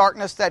deeds of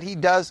darkness that he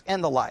does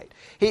in the light.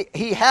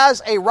 He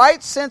has a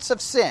right sense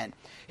of sin.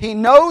 He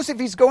knows if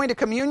he's going to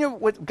communion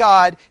with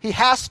God, he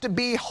has to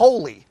be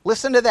holy.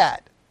 Listen to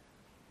that.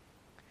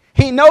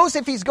 He knows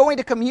if he's going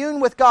to commune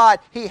with God,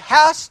 he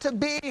has to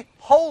be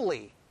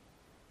holy.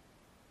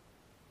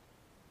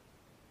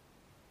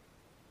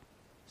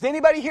 Is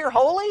anybody here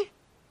holy?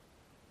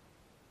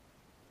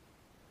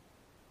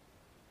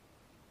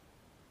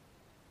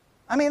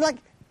 I mean, like,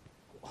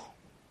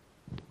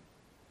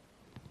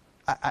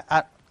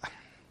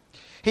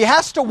 he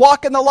has to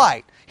walk in the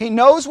light. He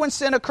knows when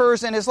sin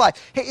occurs in his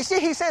life. He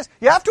says,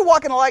 you have to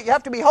walk in the light, you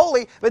have to be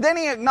holy, but then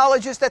he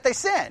acknowledges that they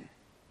sin.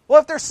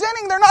 Well, if they're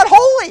sinning, they're not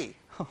holy.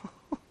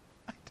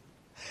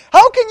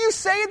 How can you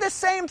say the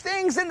same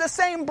things in the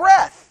same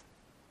breath?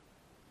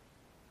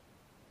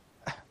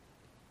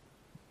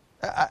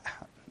 I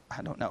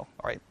don't know,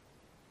 all right.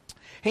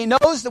 He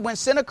knows that when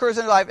sin occurs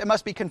in life, it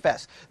must be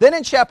confessed. Then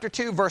in chapter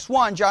 2, verse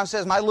 1, John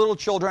says, my little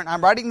children,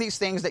 I'm writing these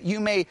things that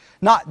you may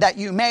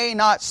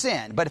not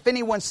sin. But if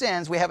anyone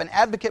sins, we have an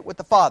advocate with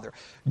the Father,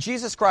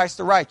 Jesus Christ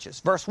the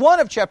righteous. Verse 1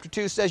 of chapter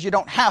 2 says you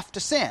don't have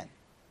to sin.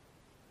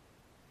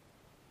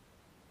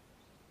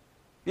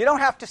 You don't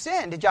have to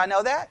sin. Did y'all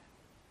know that?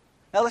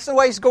 Now listen to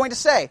what he's going to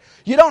say.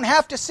 You don't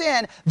have to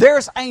sin.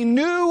 There's a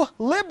new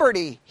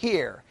liberty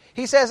here.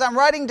 He says, I'm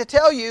writing to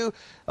tell you,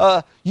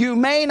 you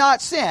may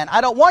not sin.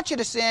 I don't want you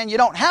to sin. You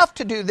don't have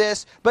to do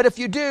this. But if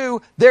you do,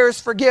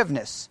 there's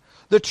forgiveness.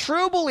 The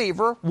true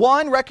believer,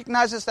 one,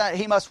 recognizes that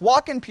he must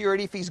walk in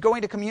purity if he's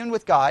going to commune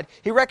with God.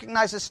 He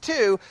recognizes,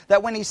 two,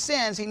 that when he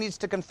sins, he needs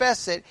to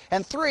confess it.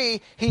 And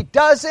three, he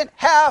doesn't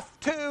have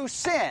to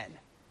sin.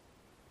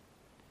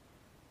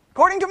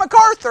 According to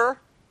MacArthur,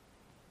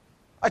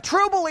 a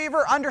true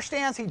believer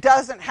understands he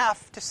doesn't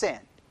have to sin.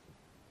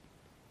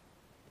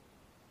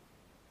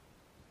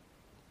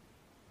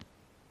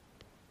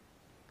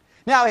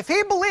 Now, if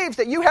he believes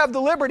that you have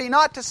the liberty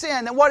not to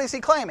sin, then what is he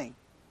claiming?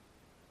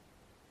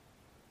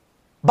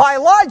 By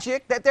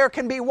logic, that there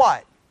can be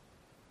what?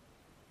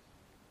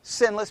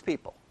 Sinless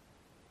people.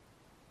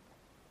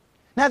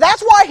 Now,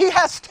 that's why he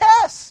has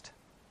tests.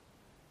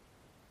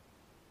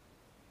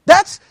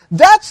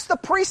 That's the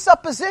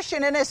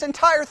presupposition in his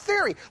entire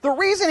theory. The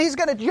reason he's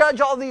going to judge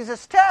all these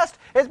as tests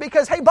is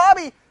because, hey,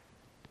 Bobby,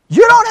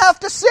 you don't have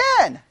to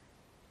sin.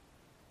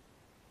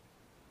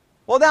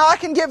 Well, now I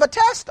can give a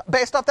test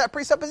based off that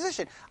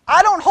presupposition.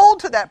 I don't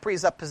hold to that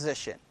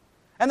presupposition.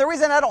 And the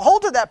reason I don't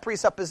hold to that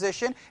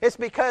presupposition is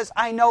because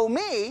I know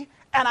me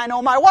and I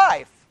know my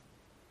wife.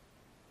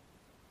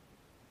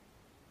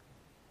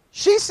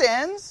 She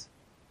sins.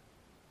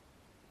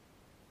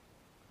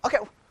 Okay,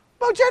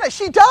 well, Jenna,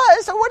 she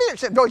does. So what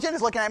do you? No,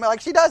 Jenna's looking at me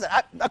like she doesn't.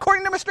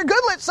 According to Mr.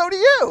 Goodlet, so do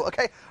you.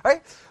 Okay,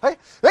 right.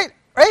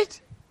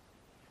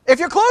 If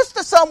you're close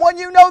to someone,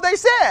 you know they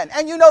sin,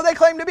 and you know they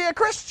claim to be a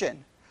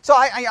Christian. So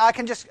I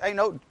can just,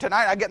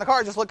 tonight I get in the car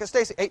and just look at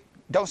Stacy. Hey,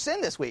 don't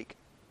sin this week.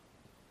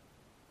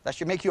 That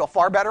should make you a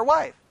far better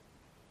wife.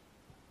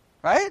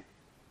 Right?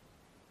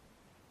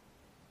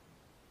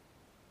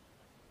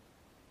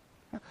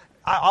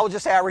 I'll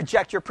just say I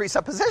reject your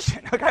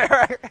presupposition. Okay,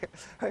 all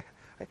right.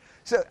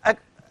 So,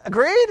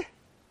 agreed?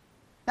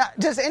 Now,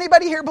 does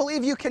anybody here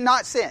believe you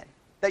cannot sin?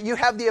 That you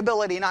have the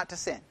ability not to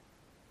sin?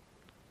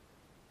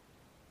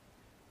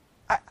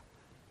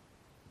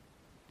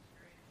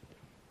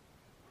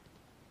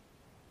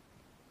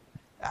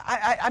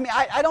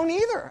 I don't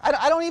either.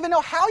 I don't even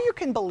know how you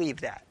can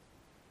believe that.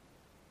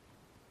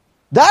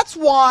 That's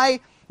why,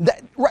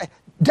 right,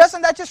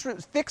 doesn't that just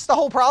fix the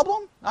whole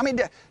problem? I mean,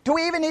 do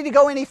we even need to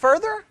go any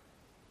further?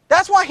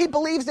 That's why he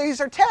believes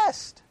these are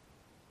tests.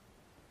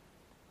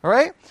 All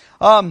right?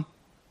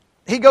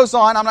 He goes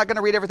on. I'm not going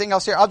to read everything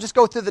else here. I'll just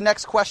go through the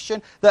next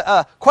question.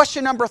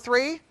 Question number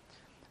 3.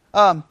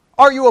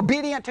 Are you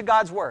obedient to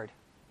God's word?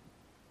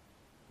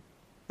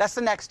 That's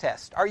the next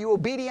test. Are you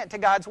obedient to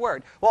God's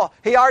word? Well,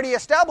 he already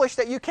established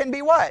that you can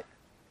be what?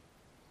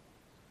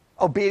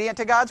 Obedient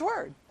to God's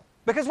word.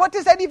 Because what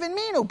does that even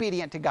mean,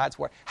 obedient to God's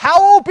word?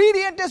 How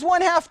obedient does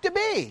one have to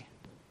be?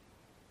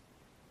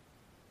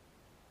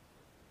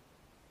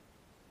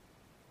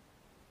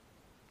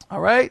 All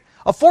right.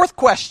 A fourth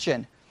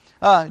question.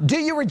 Do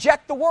you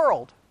reject the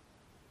world?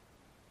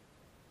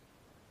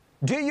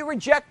 Do you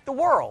reject the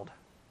world?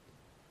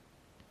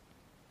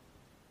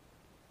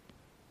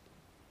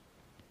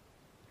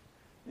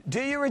 Do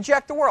you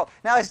reject the world?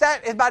 Now, is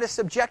that about as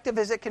subjective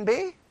as it can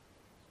be?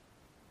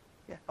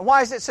 Yeah. And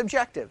why is it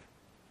subjective?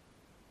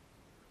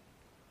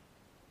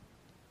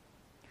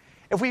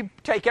 If we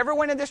take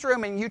everyone in this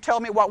room and you tell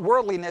me what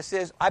worldliness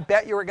is, I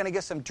bet you are going to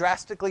get some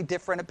drastically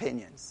different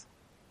opinions.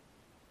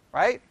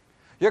 Right?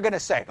 You're going to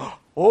say,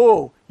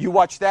 oh, you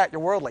watch that,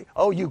 you're worldly.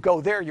 Oh, you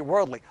go there, you're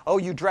worldly. Oh,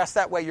 you dress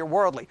that way, you're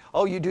worldly.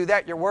 Oh, you do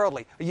that, you're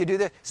worldly. You do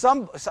this.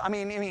 Some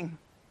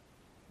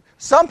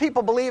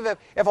people believe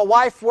if a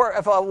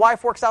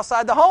wife works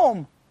outside the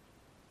home,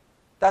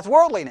 that's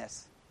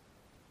worldliness.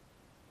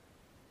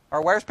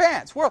 Or wears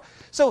pants.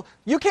 So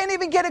you can't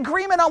even get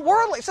agreement on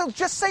worldly. So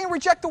just saying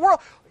reject the world.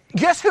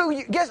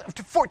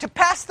 To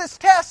pass this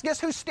test, guess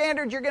whose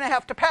standard you're going to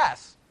have to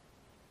pass?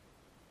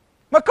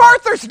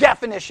 MacArthur's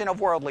definition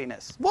of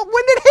worldliness. Well,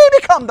 when did he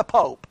become the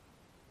Pope?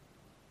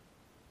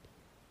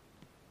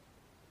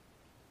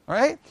 All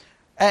right?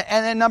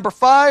 And then number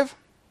 5,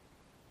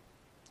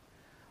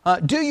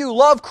 do you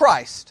love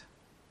Christ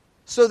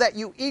so that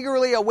you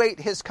eagerly await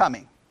his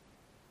coming?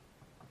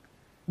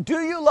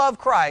 Do you love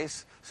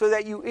Christ so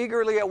that you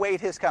eagerly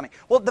await his coming?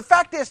 Well, the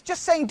fact is,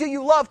 just saying, do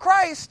you love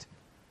Christ,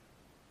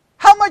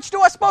 how much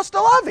do I supposed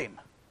to love him?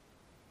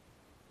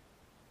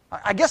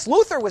 I guess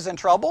Luther was in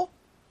trouble.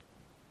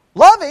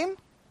 Love him.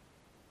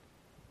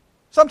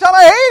 Sometimes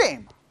I hate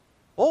him.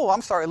 Oh,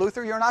 I'm sorry,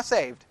 Luther, you're not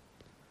saved.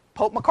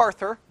 Pope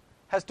MacArthur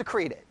has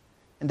decreed it,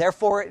 and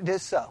therefore it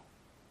is so.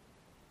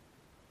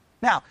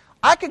 Now,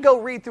 I could go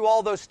read through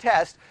all those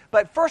tests,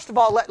 but first of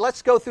all,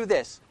 let's go through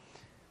this.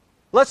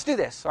 Let's do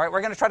this. All right,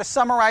 we're going to try to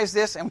summarize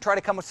this and try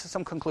to come with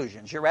some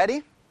conclusions. You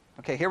ready?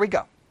 Okay, here we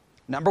go.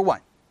 Number 1.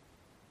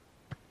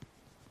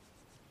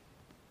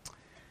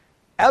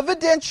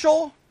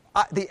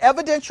 The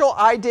evidential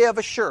idea of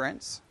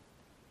assurance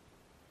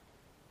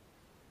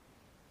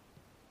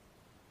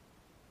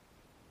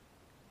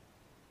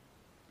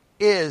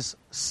is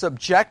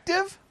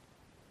subjective,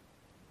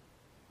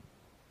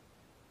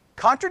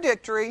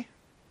 contradictory,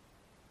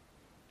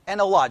 and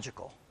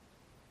illogical.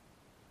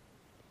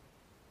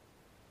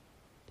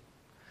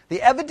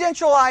 The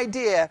evidential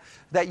idea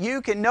that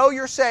you can know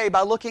you're saved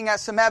by looking at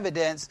some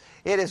evidence,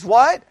 it is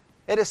what?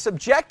 It is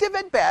subjective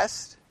at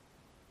best,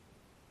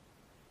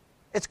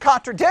 it's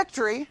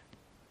contradictory,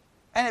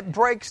 and it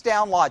breaks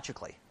down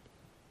logically.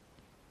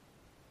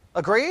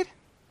 Agreed?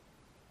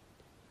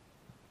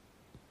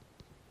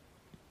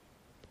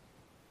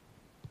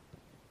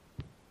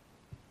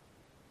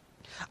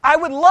 I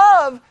would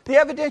love the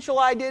evidential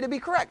idea to be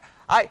correct.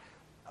 I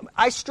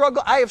have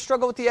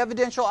struggled with the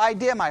evidential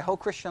idea my whole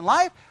Christian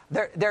life.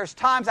 There's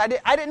times I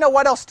didn't know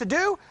what else to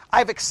do.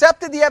 I've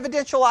accepted the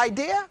evidential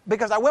idea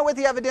because I went with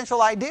the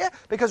evidential idea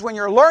because when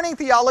you're learning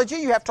theology,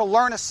 you have to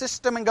learn a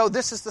system and go,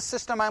 this is the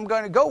system I'm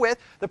going to go with.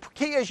 The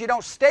key is you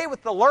don't stay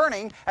with the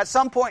learning. At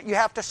some point, you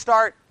have to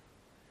start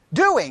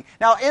doing.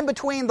 Now, in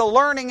between the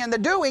learning and the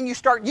doing, you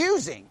start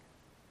using.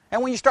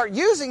 And when you start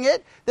using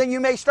it, then you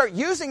may start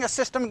using a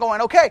system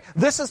going, okay,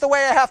 this is the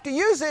way I have to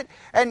use it.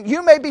 And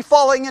you may be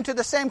falling into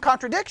the same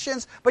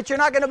contradictions, but you're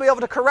not going to be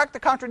able to correct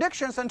the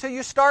contradictions until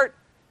you start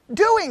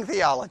doing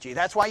theology.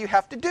 That's why you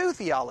have to do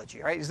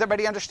theology, right? Does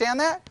everybody understand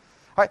that?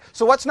 All right,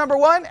 so what's number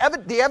 1?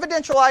 The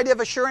evidential idea of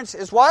assurance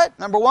is what?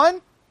 Number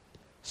 1,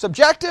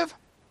 subjective,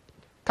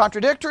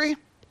 contradictory,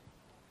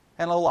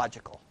 and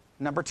illogical.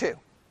 Number 2.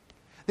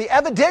 The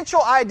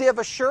evidential idea of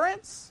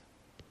assurance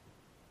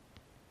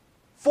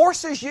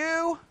forces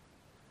you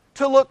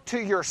to look to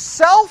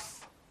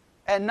yourself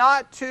and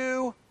not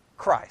to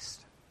Christ.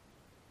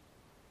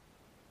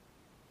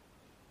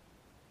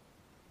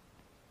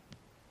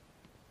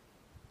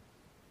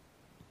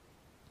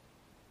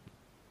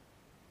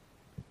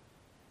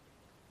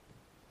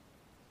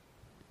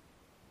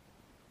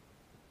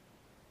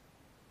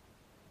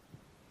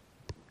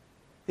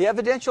 The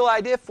evidential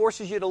idea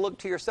forces you to look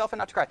to yourself and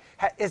not to Christ.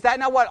 Is that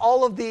not what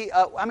all of the...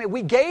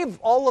 we gave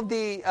all of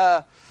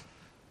the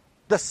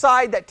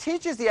side that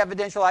teaches the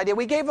evidential idea,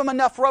 we gave them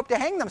enough rope to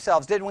hang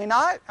themselves, didn't we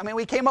not?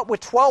 We came up with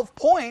 12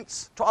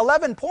 points,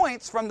 11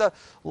 points from the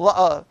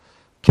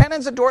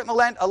Canons of Dort and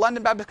the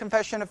London Baptist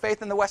Confession of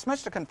Faith and the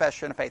Westminster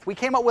Confession of Faith. We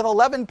came up with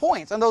 11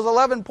 points, and those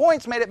 11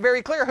 points made it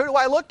very clear. Who do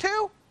I look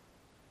to?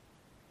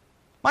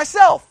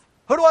 Myself.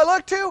 Who do I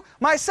look to?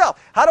 Myself.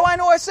 How do I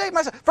know I saved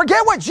myself?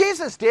 Forget what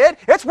Jesus did.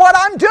 It's what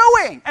I'm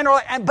doing.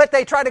 But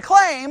they try to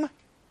claim,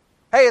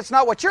 hey, it's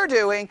not what you're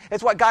doing.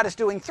 It's what God is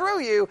doing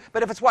through you.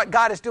 But if it's what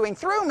God is doing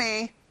through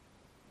me,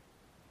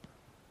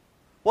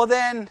 well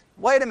then,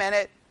 wait a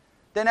minute.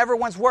 Then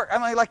everyone's work.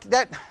 Like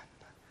that.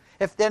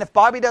 If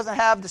Bobby doesn't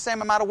have the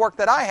same amount of work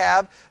that I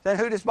have, then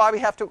who does Bobby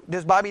have to?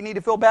 Does Bobby need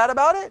to feel bad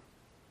about it?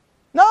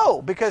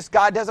 No, because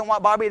God doesn't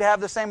want Bobby to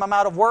have the same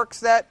amount of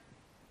works that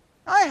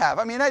I have.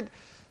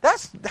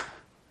 That's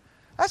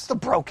the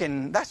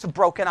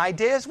broken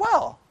idea as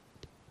well,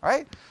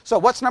 right? So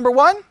what's number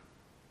one?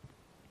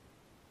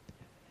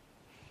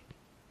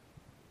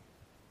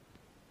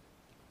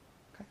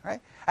 Okay, right?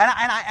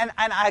 And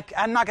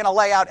I'm not going to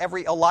lay out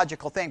every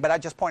illogical thing, but I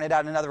just pointed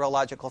out another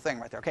illogical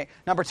thing right there. Okay,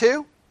 number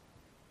two.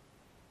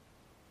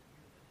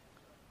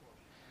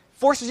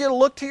 Forces you to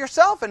look to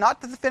yourself and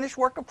not to the finished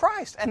work of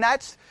Christ. And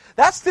that's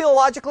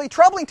theologically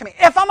troubling to me.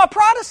 If I'm a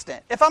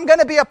Protestant, if I'm going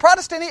to be a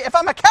Protestant, if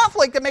I'm a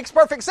Catholic, that makes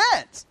perfect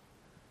sense.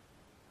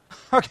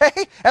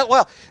 Okay?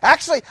 Well,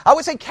 actually, I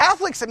would say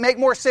Catholics that make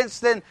more sense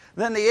than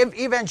the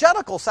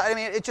evangelical side.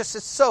 It just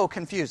is so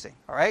confusing.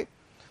 All right?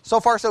 So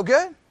far, so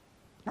good?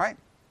 All right?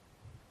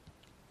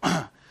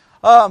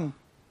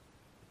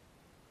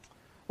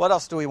 What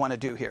else do we want to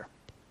do here?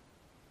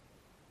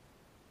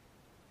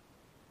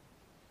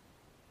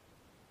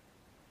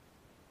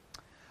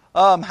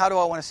 How do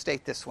I want to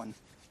state this one?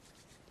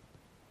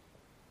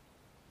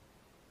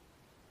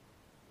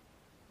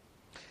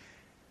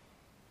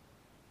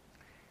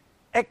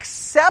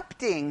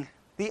 Accepting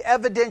the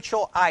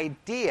evidential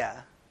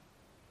idea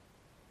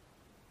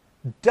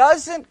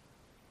doesn't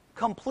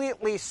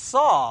completely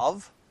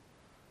solve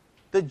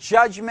the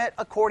judgment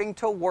according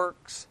to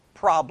works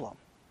problem.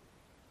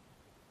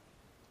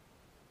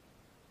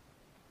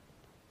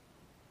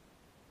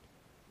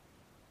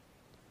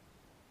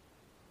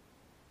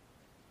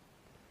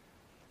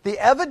 The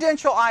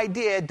evidential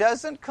idea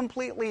doesn't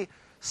completely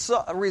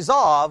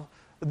resolve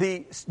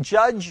the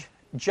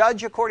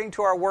judge according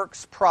to our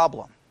works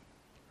problem.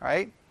 All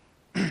right?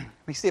 Let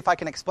me see if I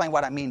can explain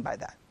what I mean by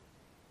that.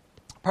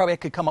 Probably I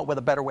could come up with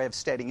a better way of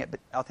stating it, but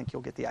I think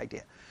you'll get the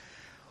idea.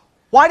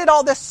 Why did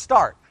all this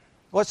start?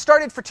 Well, it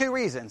started for two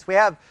reasons. We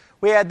had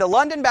the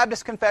London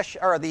Baptist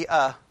Confession, or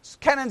the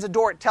Canons of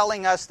Dort,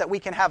 telling us that we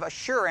can have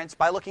assurance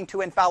by looking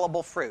to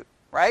infallible fruit,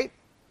 right?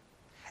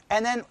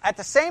 And then at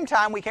the same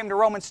time, we came to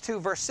Romans 2,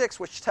 verse 6,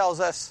 which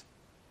tells us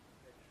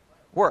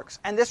works.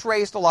 And this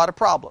raised a lot of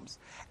problems.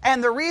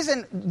 And the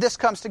reason this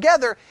comes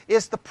together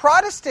is the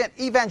Protestant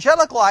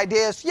evangelical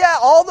idea is, yeah,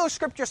 all those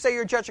scriptures say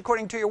you're judged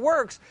according to your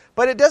works,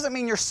 but it doesn't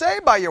mean you're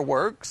saved by your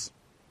works.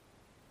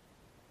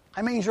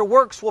 It means your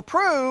works will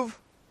prove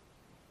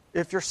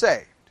if you're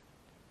saved.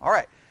 All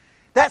right.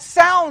 That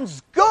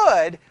sounds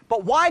good,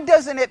 but why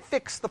doesn't it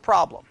fix the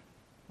problem?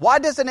 Why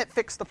doesn't it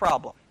fix the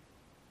problem?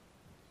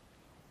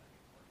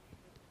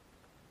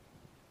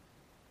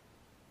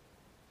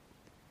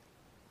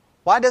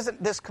 Why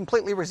doesn't this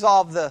completely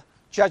resolve the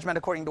judgment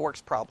according to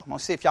works problem? We'll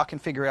see if y'all can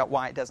figure out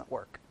why it doesn't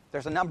work.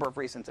 There's a number of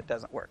reasons it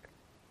doesn't work.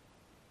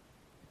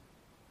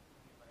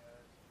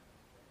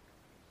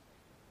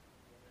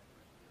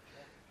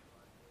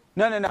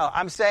 No.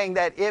 I'm saying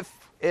that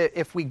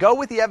if we go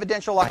with the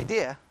evidential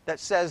idea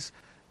that says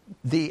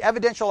the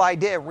evidential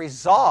idea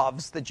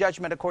resolves the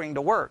judgment according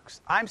to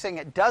works, I'm saying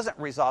it doesn't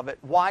resolve it.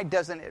 Why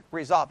doesn't it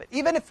resolve it?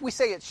 Even if we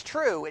say it's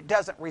true, it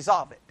doesn't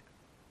resolve it.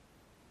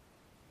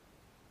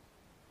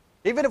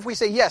 Even if we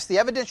say, yes, the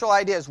evidential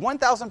idea is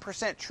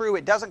 1,000% true,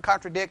 it doesn't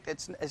contradict,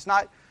 it's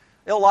not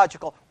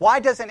illogical, why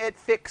doesn't it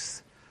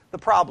fix the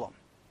problem?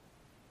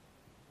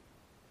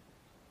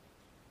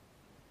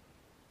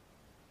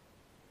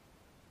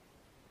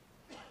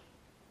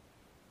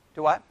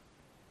 Do what?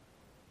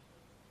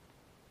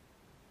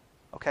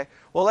 Okay,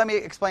 well, let me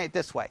explain it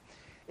this way.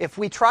 If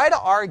we try to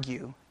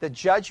argue the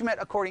judgment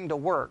according to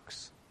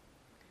works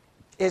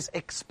is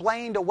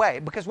explained away,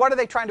 because what are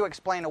they trying to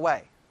explain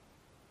away?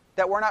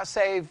 That we're not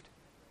saved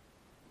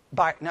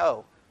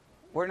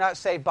we're not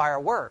saved by our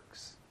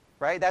works,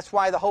 right? That's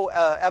why the whole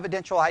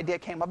evidential idea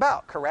came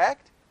about,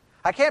 correct?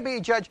 I can't be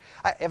judged.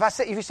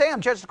 If you say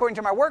I'm judged according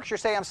to my works, you're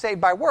saying I'm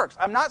saved by works.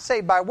 I'm not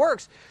saved by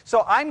works,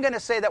 so I'm going to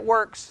say that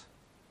works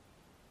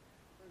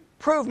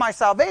prove my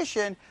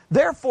salvation.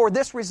 Therefore,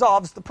 this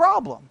resolves the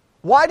problem.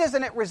 Why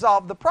doesn't it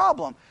resolve the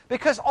problem?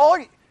 Because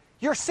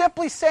you're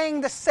simply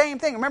saying the same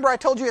thing. Remember, I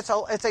told you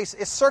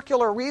it's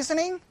circular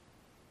reasoning.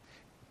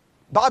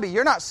 Bobby,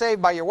 you're not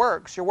saved by your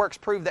works. Your works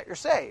prove that you're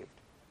saved.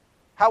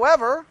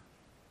 However,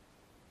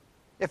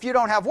 if you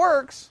don't have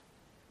works,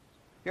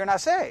 you're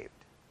not saved.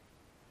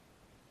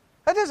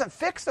 That doesn't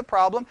fix the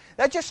problem.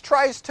 That just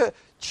tries to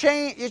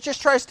change. It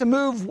just tries to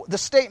move the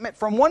statement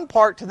from one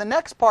part to the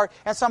next part,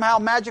 and somehow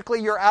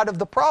magically you're out of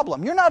the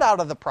problem. You're not out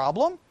of the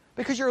problem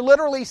because you're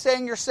literally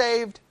saying you're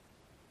saved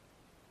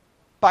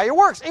by your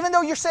works. Even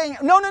though you're saying,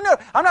 no,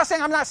 I'm not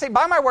saying I'm not saved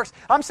by my works.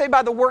 I'm saved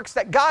by the works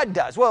that God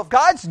does. Well, if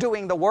God's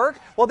doing the work,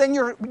 well then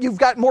you've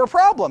got more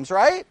problems,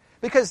 right?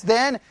 Because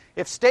then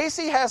if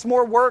Stacy has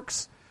more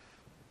works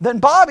than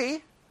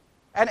Bobby,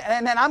 and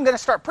then I'm going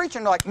to start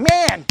preaching like,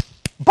 man,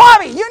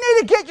 Bobby, you need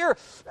to get your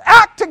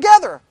act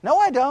together. No,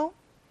 I don't.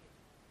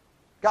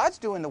 God's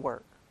doing the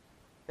work.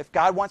 If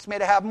God wants me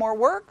to have more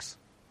works,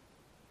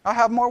 I'll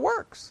have more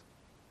works.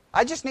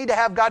 I just need to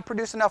have God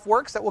produce enough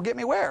works that will get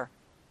me where?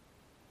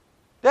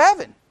 To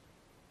heaven.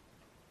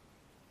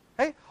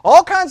 Okay?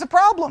 All kinds of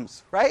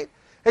problems, right?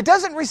 It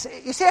doesn't.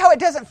 You see how it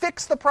doesn't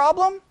fix the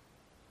problem?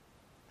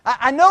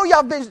 I know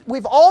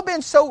we've all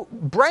been so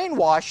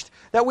brainwashed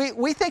that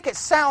we think it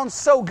sounds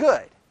so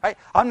good. Right?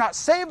 I'm not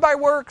saved by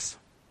works,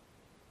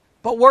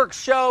 but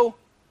works show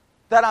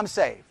that I'm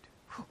saved.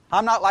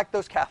 I'm not like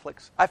those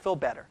Catholics. I feel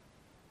better.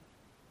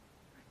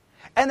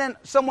 And then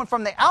someone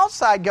from the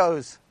outside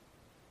goes,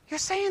 you're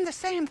saying the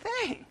same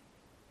thing.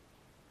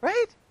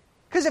 Right?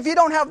 Because if you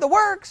don't have the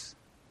works,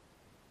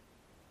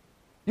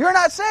 you're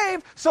not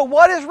saved. So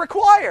what is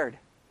required?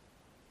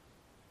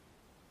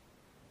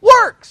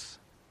 Works.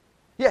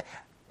 Yeah.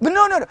 But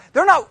no.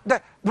 They're not.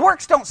 The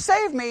works don't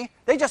save me.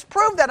 They just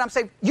prove that I'm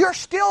saved. You're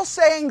still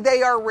saying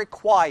they are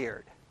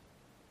required.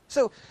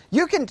 So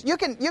you can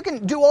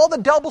do all the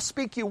double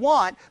speak you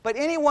want, but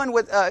anyone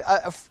with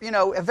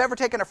have ever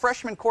taken a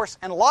freshman course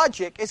in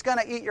logic is going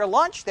to eat your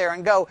lunch there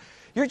and go,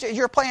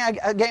 you're playing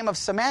a game of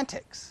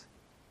semantics.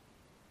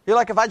 You're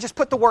like, if I just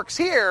put the works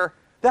here,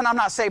 then I'm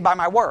not saved by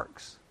my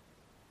works.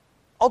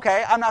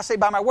 Okay, I'm not saved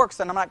by my works,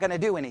 then I'm not going to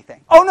do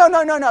anything. Oh,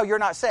 no, you're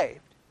not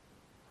saved.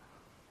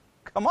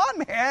 Come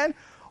on, man.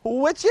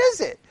 Which is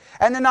it?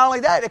 And then not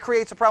only that, it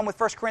creates a problem with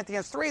 1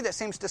 Corinthians 3 that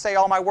seems to say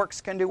all my works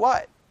can do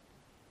what?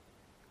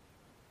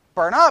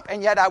 Burn up,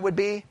 and yet I would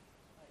be...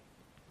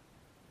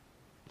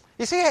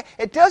 You see,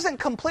 it doesn't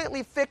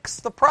completely fix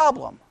the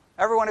problem.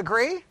 Everyone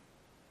agree?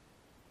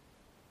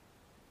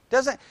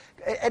 Doesn't...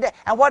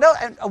 And what else,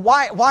 and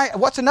why?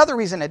 What's another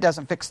reason it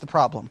doesn't fix the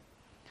problem?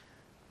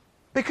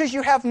 Because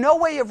you have no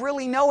way of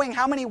really knowing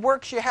how many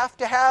works you have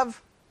to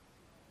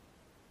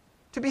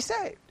be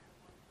saved.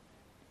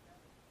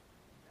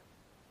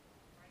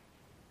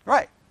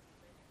 Right.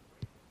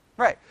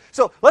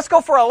 So let's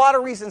go for a lot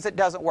of reasons it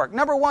doesn't work.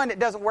 Number one, it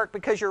doesn't work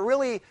because you're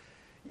really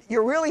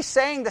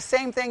saying the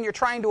same thing you're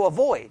trying to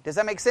avoid. Does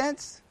that make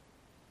sense?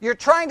 You're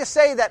trying to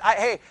say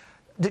that,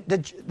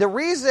 the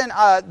reason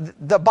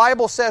the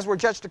Bible says we're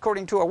judged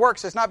according to our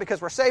works is not because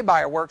we're saved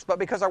by our works, but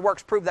because our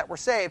works prove that we're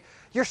saved.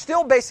 You're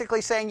still basically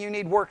saying you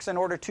need works in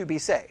order to be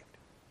saved.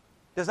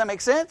 Does that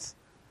make sense?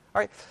 All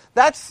right.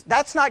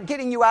 That's not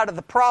getting you out of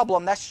the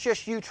problem. That's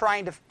just you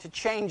trying to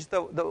change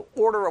the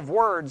order of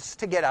words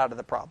to get out of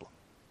the problem.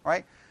 All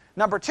right.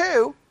 Number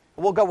two,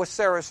 we'll go with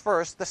Sarah's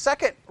first. The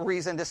second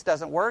reason this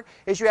doesn't work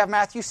is you have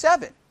Matthew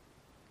 7.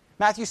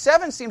 Matthew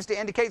 7 seems to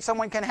indicate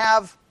someone can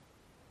have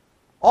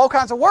all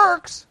kinds of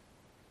works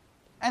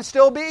and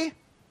still be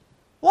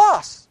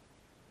lost.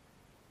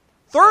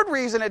 Third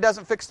reason it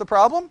doesn't fix the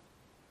problem,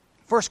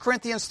 1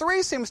 Corinthians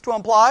 3 seems to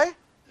imply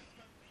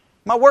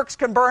my works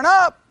can burn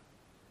up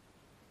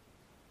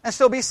and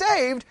still be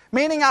saved,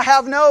 meaning I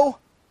have no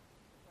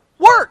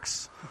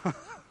works.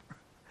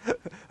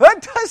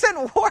 That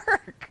doesn't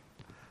work.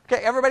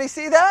 Okay, everybody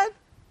see that?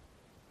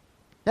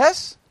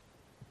 Yes?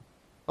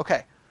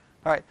 Okay.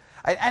 All right.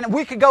 And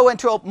we could go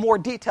into more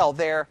detail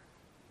there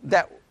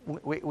that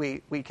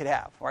we could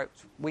have. Right?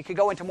 We could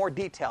go into more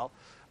detail,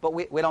 but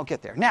we don't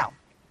get there. Now,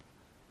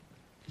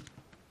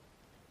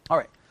 all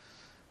right.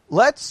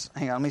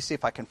 Hang on, let me see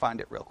if I can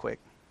find it real quick.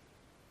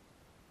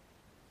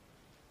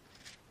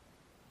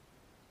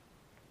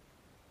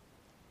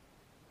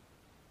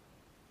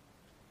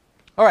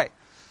 All right.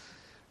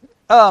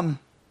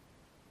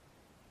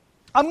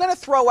 I'm going to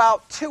throw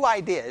out two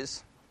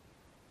ideas.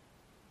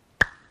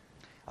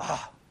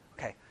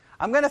 Okay.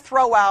 I'm going to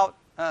throw out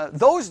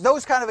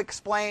those kind of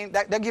explain,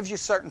 that gives you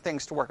certain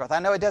things to work with. I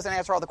know it doesn't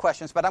answer all the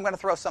questions, but I'm going to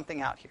throw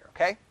something out here,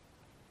 okay?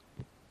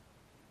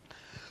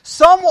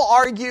 Some will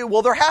argue,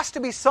 well, there has to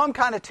be some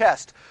kind of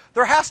test.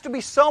 There has to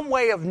be some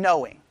way of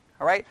knowing,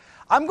 all right?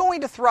 I'm going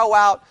to throw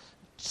out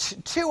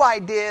two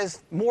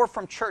ideas more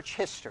from church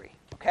history,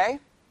 okay?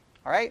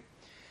 All right?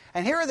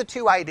 And here are the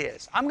two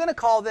ideas. I'm going to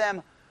call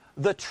them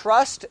the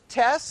trust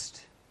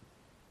test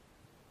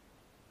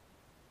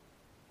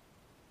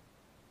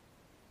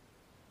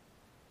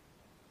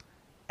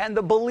and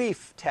the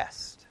belief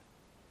test.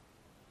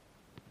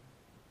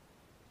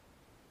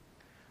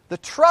 The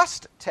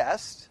trust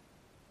test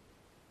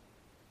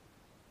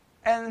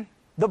and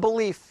the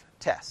belief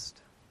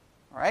test.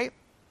 All right?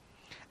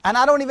 And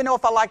I don't even know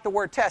if I like the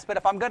word test, but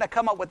if I'm going to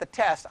come up with a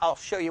test, I'll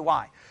show you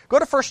why. Go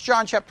to 1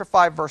 John chapter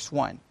 5, verse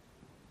 1.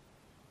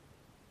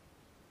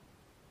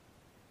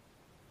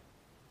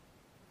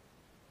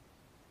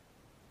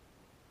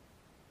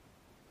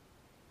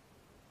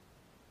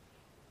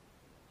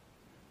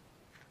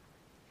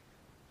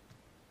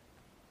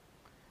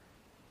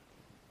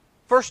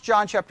 First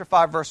John chapter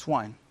 5, verse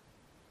 1.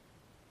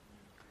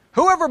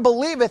 Whoever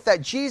believeth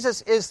that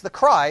Jesus is the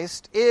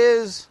Christ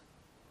is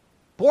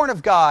born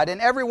of God,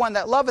 and everyone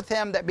that loveth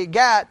him that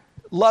begat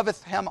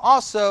loveth him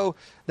also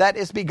that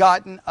is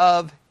begotten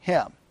of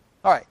him.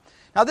 All right.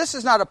 Now this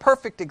is not a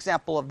perfect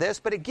example of this,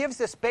 but it gives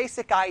this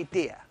basic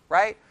idea,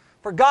 right?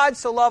 For God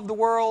so loved the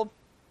world,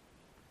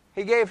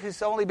 he gave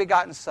his only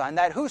begotten Son,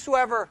 that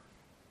whosoever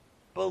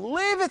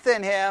believeth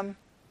in him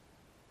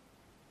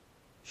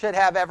should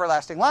have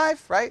everlasting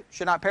life, right?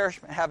 Should not perish,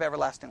 but have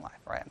everlasting life,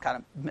 right? I'm kind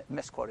of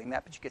misquoting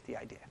that, but you get the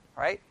idea,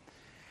 right?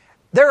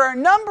 There are a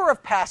number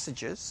of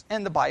passages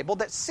in the Bible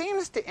that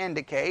seems to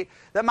indicate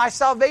that my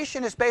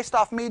salvation is based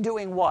off me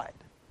doing what?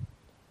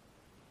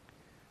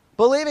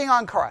 Believing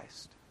on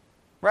Christ,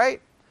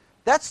 right?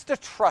 That's the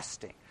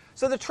trusting.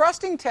 So the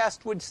trusting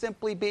test would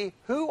simply be,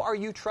 who are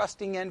you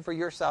trusting in for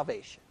your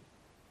salvation?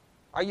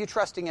 Are you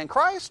trusting in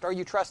Christ? Or are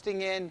you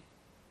trusting in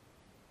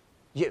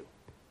you?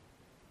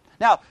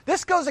 Now,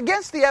 this goes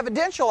against the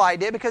evidential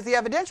idea, because the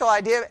evidential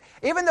idea,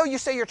 even though you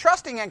say you're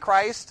trusting in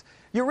Christ,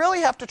 you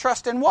really have to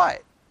trust in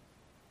what?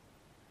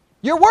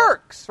 Your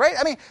works, right?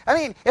 I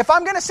mean, if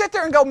I'm going to sit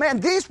there and go,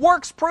 man, these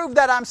works prove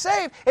that I'm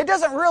saved, it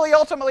doesn't really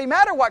ultimately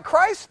matter what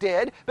Christ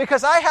did,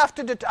 because I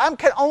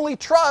can only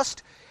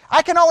trust,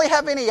 I can only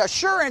have any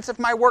assurance if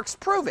my works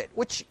prove it,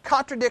 which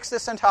contradicts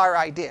this entire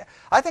idea.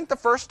 I think the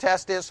first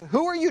test is,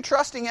 who are you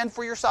trusting in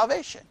for your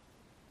salvation?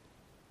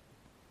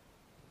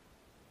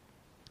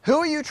 Who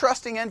are you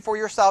trusting in for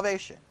your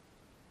salvation?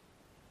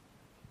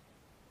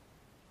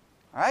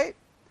 All right?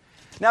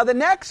 Now the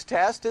next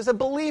test is a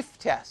belief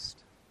test.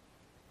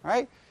 All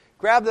right?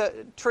 Grab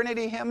the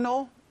Trinity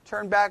hymnal,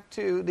 turn back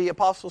to the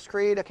Apostles'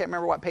 Creed. I can't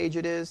remember what page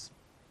it is.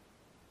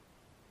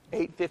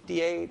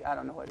 858, I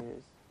don't know what it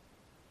is.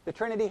 The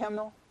Trinity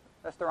hymnal?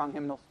 That's the wrong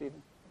hymnal,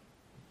 Stephen.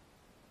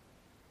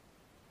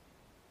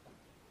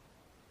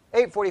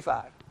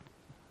 845.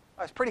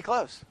 Oh, it's pretty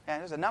close. Yeah,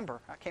 there's a number.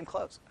 I came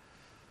close.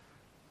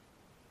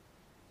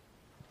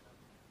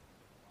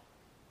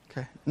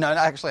 Okay. No,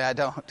 actually, I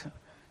don't.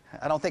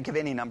 I don't think of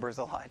any numbers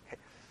a lot.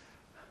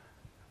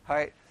 All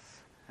right.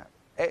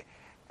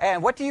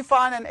 And what do you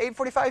find in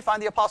 845? You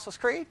find the Apostles'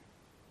 Creed.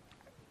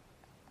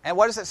 And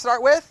what does it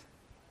start with?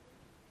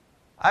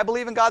 I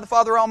believe in God the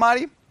Father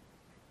Almighty,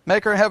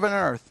 maker of heaven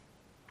and earth.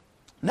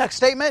 Next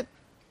statement.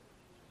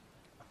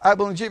 I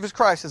believe in Jesus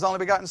Christ, his only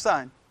begotten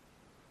Son.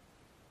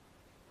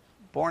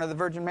 Born of the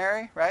Virgin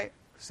Mary, right?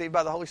 Conceived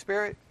by the Holy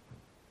Spirit.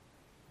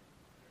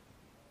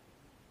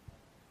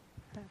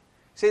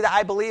 See that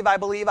I believe.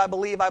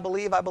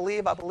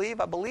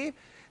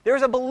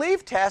 There's a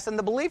belief test, and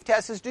the belief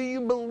test is, do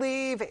you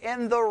believe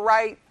in the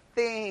right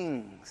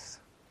things?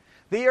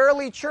 The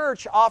early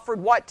church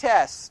offered what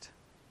test?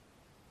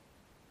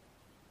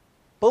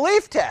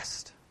 Belief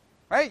test.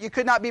 Right? You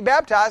could not be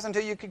baptized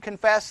until you could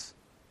confess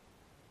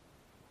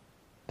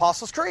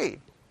Apostles'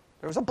 Creed.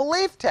 There was a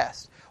belief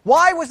test.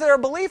 Why was there a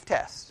belief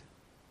test?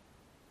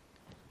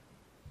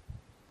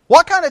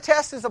 What kind of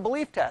test is a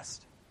belief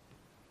test?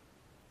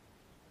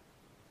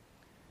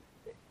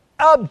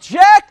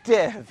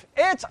 Objective.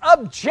 It's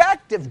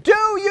objective. Do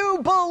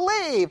you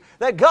believe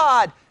that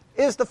God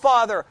is the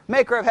Father,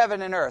 maker of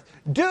heaven and earth?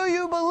 Do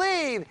you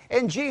believe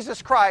in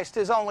Jesus Christ,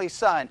 his only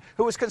Son,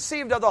 who was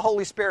conceived of the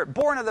Holy Spirit,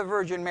 born of the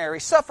Virgin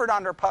Mary, suffered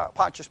under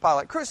Pontius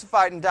Pilate,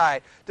 crucified and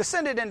died,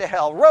 descended into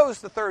hell,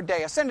 rose the third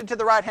day, ascended to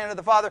the right hand of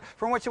the Father,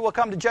 from which he will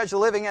come to judge the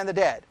living and the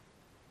dead?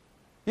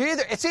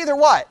 It's either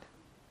what?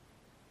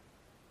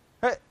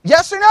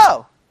 Yes or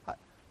no?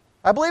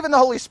 I believe in the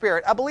Holy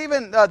Spirit. I believe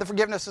in the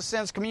forgiveness of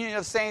sins, communion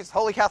of saints,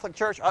 Holy Catholic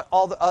Church,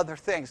 all the other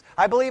things.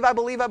 I believe.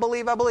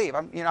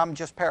 I'm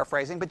just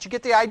paraphrasing, but you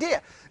get the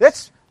idea.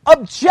 It's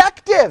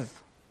objective.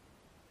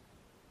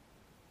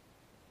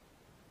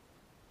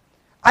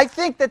 I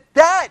think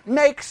that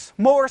makes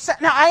more sense.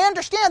 Now, I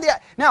understand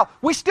that. Now,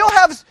 we still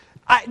have,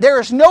 there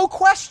is no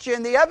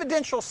question, the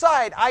evidential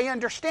side, I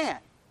understand.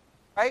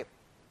 Right?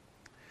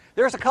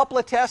 There's a couple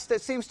of tests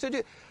that seems to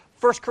do.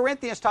 1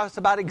 Corinthians talks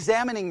about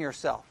examining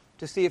yourself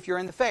to see if you're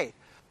in the faith.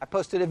 I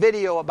posted a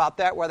video about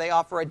that where they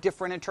offer a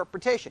different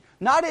interpretation.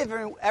 Not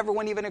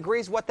everyone even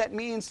agrees what that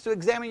means to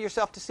examine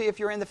yourself to see if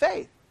you're in the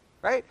faith,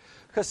 right?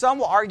 Because some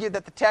will argue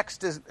that the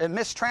text is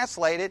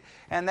mistranslated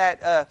and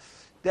that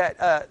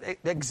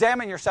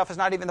examine yourself is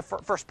not even the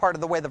first part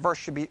of the way the verse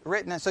should be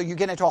written, and so you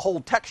get into a whole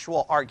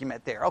textual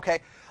argument there, okay?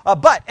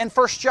 But in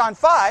 1 John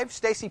 5,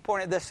 Stacy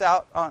pointed this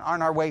out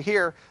on our way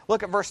here.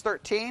 Look at verse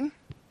 13.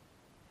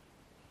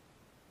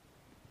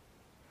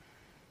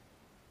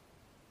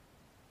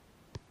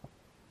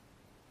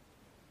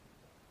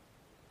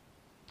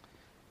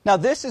 Now,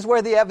 this is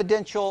where the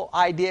evidential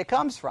idea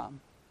comes from.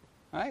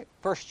 All right?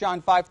 1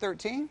 John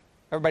 5:13.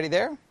 Everybody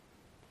there?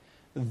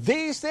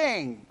 These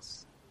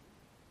things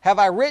have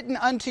I written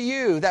unto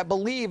you that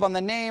believe on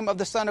the name of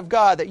the Son of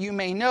God, that you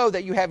may know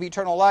that you have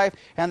eternal life,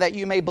 and that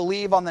you may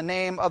believe on the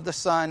name of the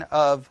Son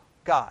of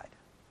God.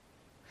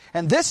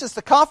 And this is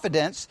the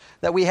confidence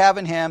that we have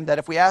in him, that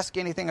if we ask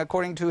anything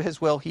according to his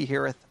will, he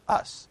heareth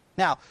us.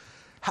 Now,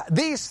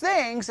 these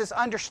things is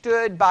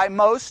understood by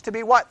most to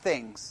be what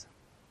things?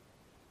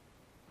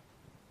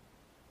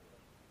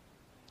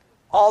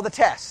 All the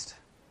test.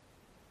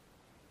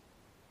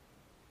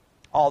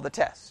 All the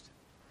test.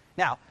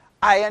 Now,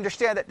 I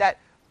understand that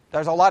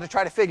there's a lot to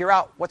try to figure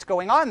out what's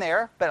going on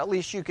there, but at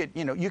least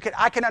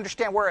I can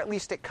understand where at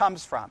least it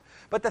comes from.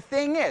 But the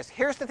thing is,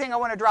 here's the thing I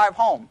want to drive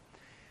home.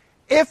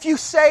 If you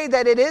say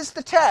that it is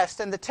the test,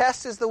 and the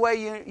test is the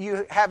way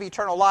you have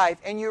eternal life,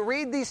 and you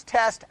read these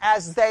tests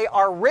as they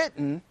are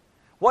written,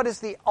 what is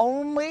the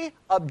only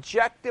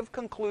objective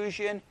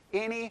conclusion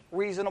any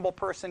reasonable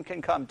person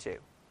can come to?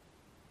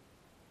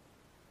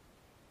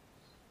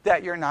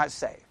 That you're not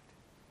saved.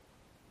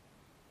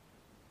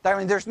 I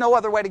mean, there's no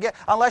other way to get,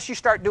 unless you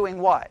start doing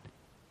what?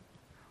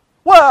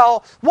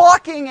 Well,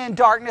 walking in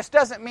darkness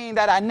doesn't mean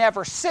that I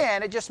never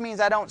sin. It just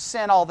means I don't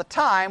sin all the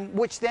time,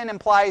 which then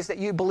implies that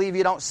you believe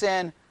you don't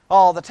sin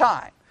all the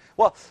time.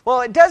 Well,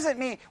 it doesn't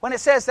mean, when it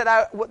says that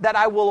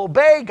I will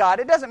obey God,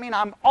 it doesn't mean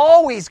I'm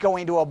always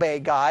going to obey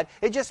God.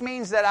 It just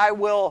means that I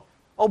will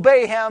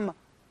obey him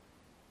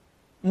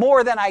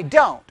more than I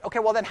don't. Okay,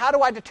 well then how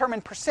do I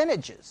determine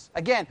percentages?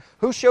 Again,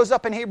 who shows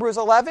up in Hebrews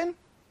 11?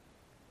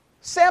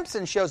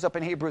 Samson shows up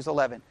in Hebrews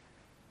 11.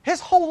 His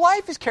whole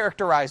life is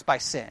characterized by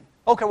sin.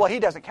 Okay, well, he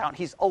doesn't count.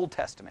 He's Old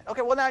Testament.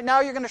 Okay, well, now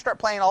you're going to start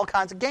playing all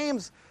kinds of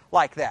games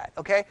like that,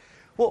 okay?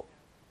 Well,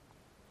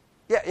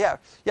 yeah,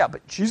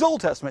 but she's Old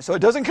Testament, so it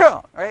doesn't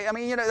count, right? I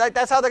mean,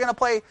 that's how they're going to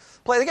play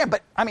the game.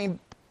 But, I mean,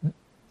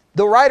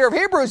 the writer of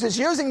Hebrews is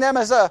using them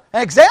as an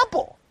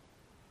example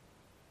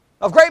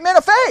of great men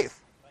of faith.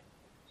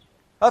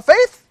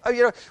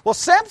 Well,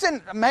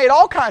 Samson made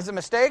all kinds of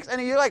mistakes,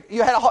 and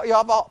you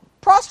have a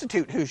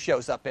prostitute who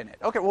shows up in it.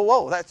 Okay,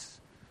 well,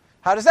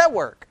 how does that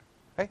work?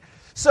 Okay?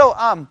 So,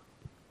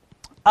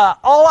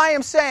 all I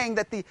am saying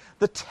that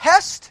the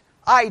test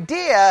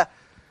idea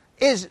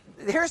is,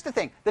 here's the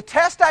thing. The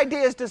test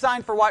idea is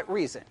designed for what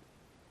reason?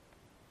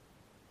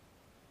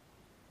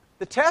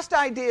 The test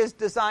idea is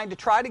designed to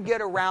try to get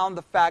around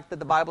the fact that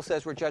the Bible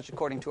says we're judged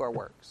according to our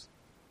works.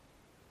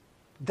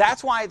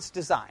 That's why it's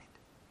designed,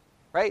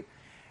 right?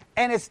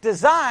 And it's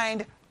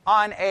designed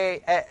on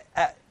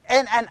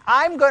and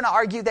I'm going to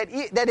argue that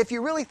if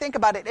you really think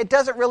about it, it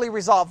doesn't really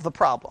resolve the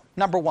problem,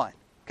 number one.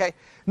 Okay.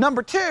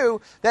 Number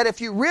two, that if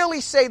you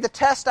really say the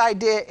test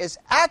idea is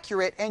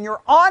accurate and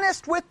you're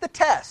honest with the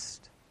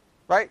test,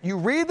 right? You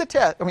read the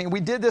test. I mean, we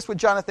did this with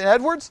Jonathan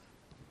Edwards.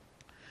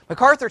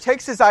 MacArthur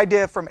takes his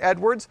idea from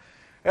Edwards.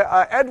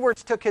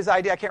 Edwards took his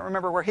idea. I can't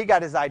remember where he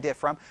got his idea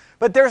from.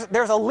 But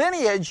there's a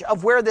lineage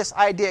of where this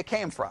idea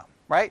came from,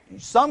 right?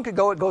 Some could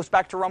go, it goes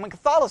back to Roman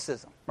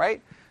Catholicism,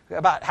 right?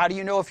 About how do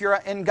you know if you're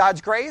in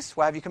God's grace?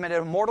 Well, have you committed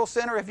a mortal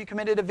sin or have you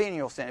committed a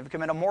venial sin? If you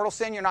commit a mortal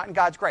sin, you're not in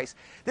God's grace.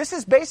 This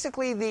is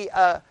basically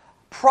the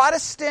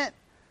Protestant.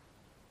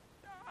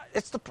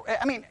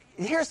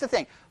 Here's the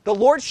thing. The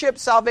lordship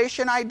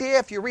salvation idea,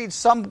 if you read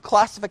some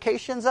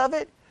classifications of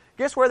it,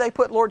 guess where they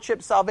put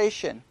lordship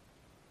salvation?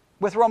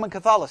 With Roman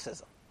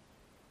Catholicism.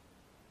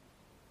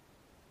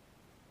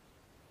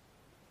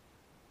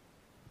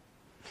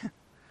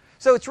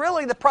 So it's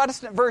really the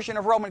Protestant version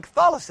of Roman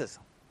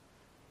Catholicism.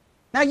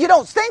 Now, you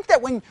don't think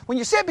that when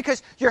you say it,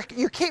 because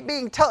you keep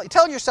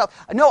telling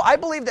yourself, no, I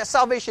believe that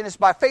salvation is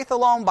by faith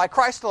alone, by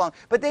Christ alone.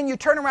 But then you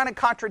turn around and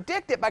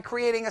contradict it by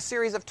creating a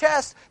series of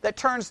tests that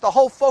turns the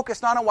whole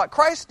focus not on what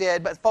Christ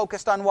did, but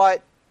focused on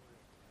what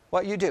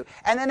you do.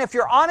 And then if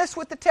you're honest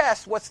with the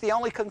test, what's the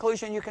only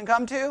conclusion you can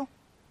come to?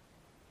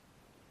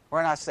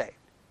 We're not saved.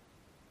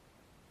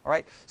 All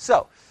right?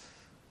 So,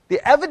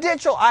 the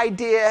evidential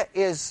idea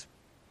is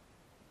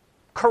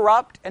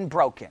corrupt and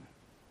broken.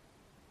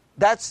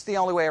 That's the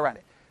only way around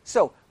it.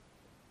 So,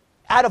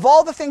 out of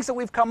all the things that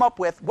we've come up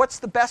with, what's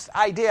the best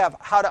idea of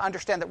how to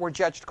understand that we're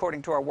judged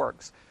according to our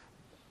works?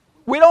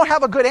 We don't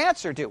have a good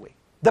answer, do we?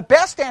 The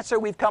best answer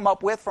we've come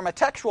up with from a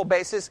textual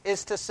basis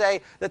is to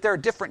say that there are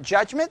different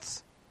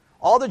judgments.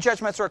 All the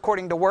judgments are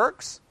according to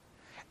works.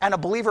 And a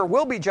believer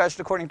will be judged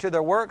according to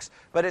their works,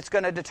 but it's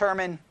going to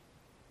determine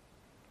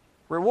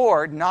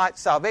reward, not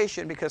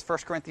salvation, because 1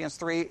 Corinthians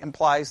 3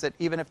 implies that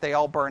even if they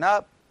all burn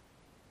up,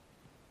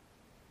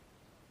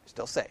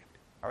 still saved.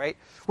 All right?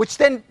 Which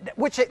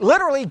it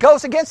literally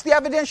goes against the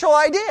evidential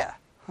idea.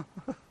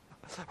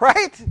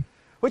 Right?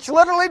 Which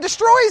literally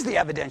destroys the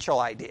evidential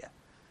idea.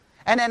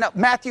 And then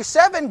Matthew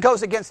 7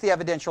 goes against the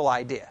evidential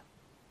idea.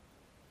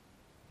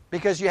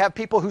 Because you have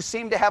people who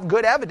seem to have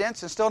good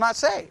evidence and still not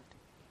saved.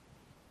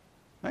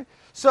 Right?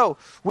 So,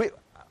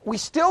 we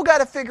still got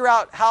to figure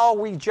out how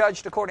we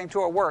judged according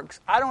to our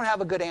works. I don't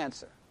have a good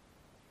answer.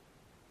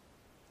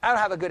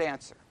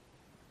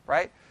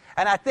 Right?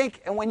 And I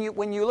think, and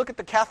when you look at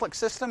the Catholic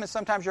system, and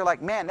sometimes you're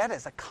like, man, that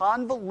is a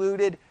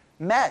convoluted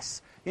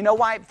mess. You know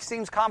why it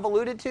seems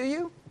convoluted to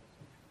you?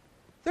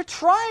 They're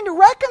trying to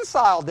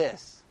reconcile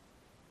this.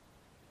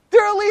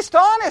 They're at least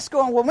honest,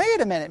 going, well,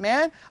 wait a minute,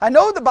 man. I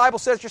know the Bible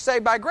says you're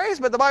saved by grace,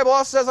 but the Bible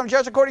also says I'm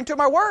judged according to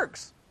my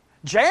works.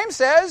 James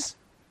says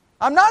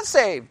I'm not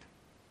saved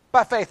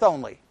by faith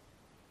only.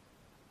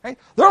 Right?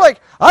 They're like,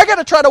 I got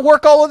to try to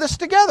work all of this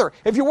together.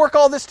 If you work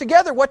all this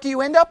together, what do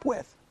you end up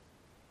with?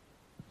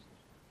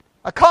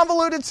 A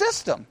convoluted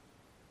system.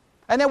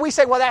 And then we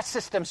say, well, that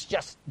system's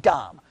just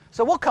dumb.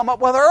 So we'll come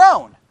up with our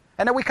own.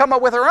 And then we come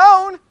up with our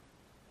own.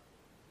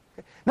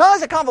 Not only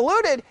is it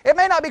convoluted, it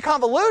may not be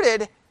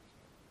convoluted.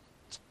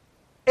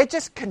 It's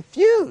just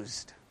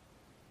confused.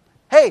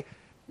 Hey,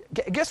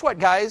 guess what,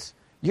 guys?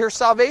 Your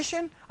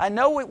salvation, I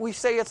know we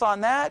say it's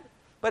on that,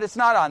 but it's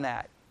not on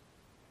that.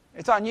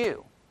 It's on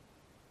you.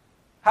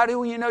 How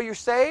do you know you're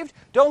saved?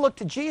 Don't look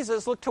to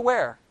Jesus, look to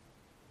where?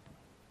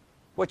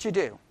 What you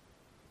do.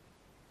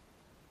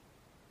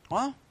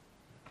 Well,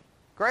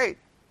 great.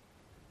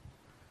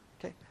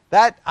 Okay,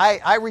 that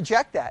I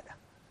reject that.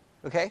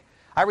 Okay,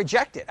 I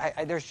reject it.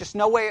 There's just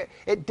no way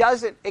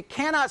it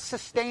cannot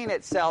sustain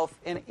itself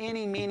in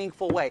any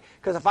meaningful way.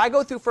 Because if I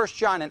go through 1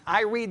 John and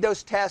I read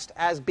those texts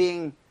as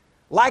being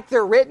like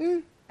they're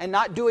written and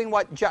not doing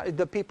what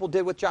the people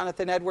did with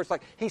Jonathan Edwards,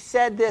 like he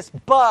said this,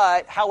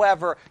 but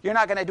however, you're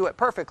not going to do it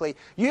perfectly.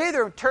 You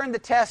either turn the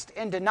test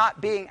into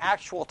not being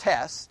actual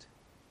test,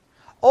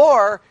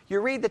 or you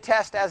read the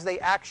test as they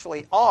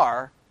actually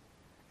are,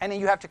 and then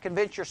you have to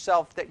convince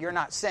yourself that you're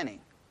not sinning.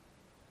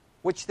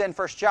 Which then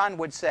 1 John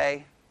would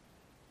say,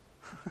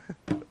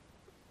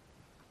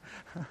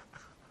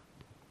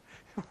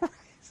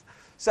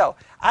 so,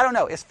 I don't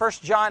know, is 1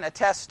 John a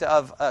test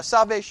of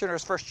salvation, or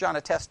is 1 John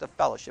a test of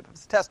fellowship? If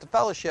it's a test of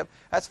fellowship,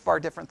 that's a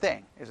far different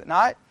thing, is it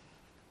not?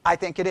 I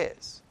think it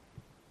is.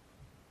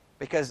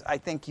 Because I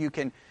think you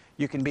can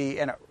be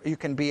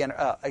in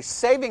a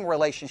saving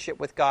relationship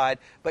with God,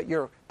 but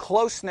your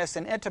closeness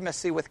and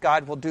intimacy with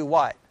God will do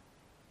what?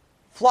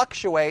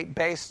 Fluctuate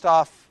based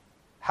off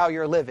how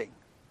you're living.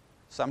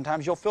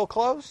 Sometimes you'll feel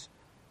close,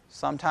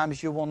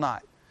 sometimes you will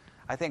not.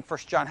 I think 1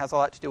 John has a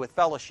lot to do with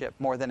fellowship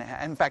more than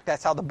in fact,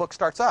 that's how the book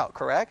starts out,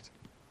 correct?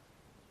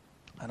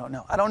 I don't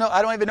know. I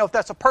don't even know if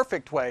that's a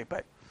perfect way,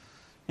 but,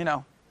 you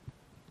know,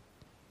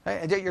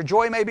 your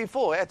joy may be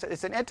full.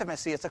 It's an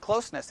intimacy. It's a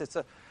closeness.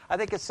 I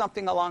think it's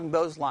something along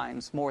those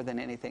lines more than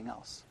anything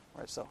else.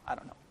 Right? So, I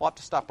don't know. We'll have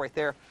to stop right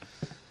there.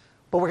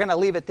 But we're going to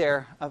leave it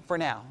there for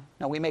now.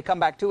 Now, we may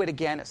come back to it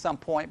again at some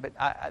point, but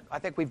I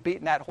think we've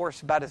beaten that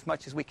horse about as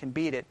much as we can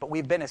beat it. But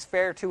we've been as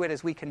fair to it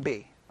as we can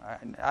be.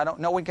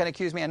 No one can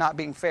accuse me of not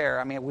being fair.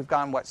 I mean, we've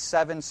gone,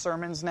 7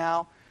 sermons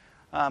now?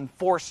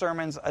 4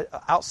 sermons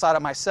outside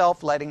of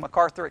myself, letting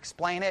MacArthur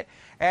explain it.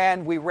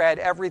 And we read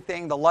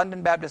everything the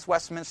London Baptist,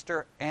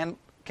 Westminster, and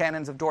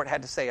Canons of Dort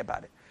had to say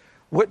about it.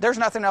 There's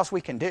nothing else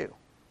we can do.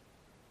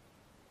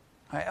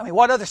 I mean,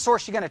 what other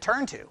source are you going to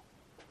turn to?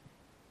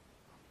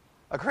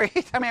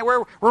 Agreed? I mean,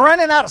 we're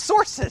running out of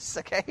sources,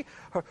 okay?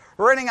 We're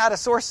running out of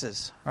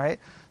sources, right?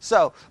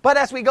 So, but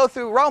as we go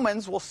through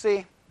Romans, we'll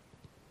see.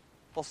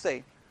 We'll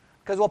see.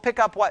 Because we'll pick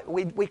up what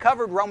we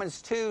covered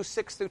Romans 2,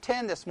 6 through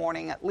 10 this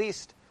morning, at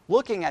least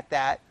looking at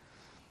that.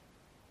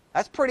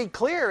 That's pretty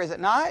clear, is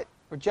it not?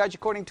 We're judged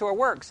according to our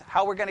works.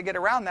 How we're going to get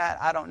around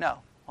that, I don't know.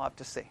 We'll have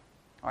to see.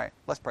 All right,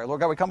 let's pray. Lord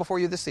God, we come before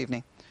you this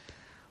evening.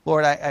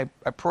 Lord, I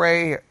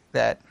pray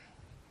that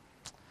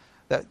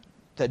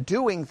the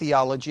doing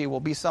theology will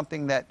be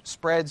something that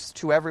spreads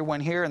to everyone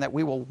here and that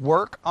we will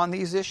work on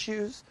these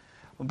issues.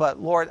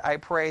 But Lord, I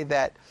pray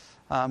that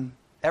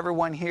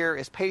everyone here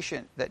is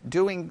patient, that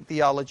doing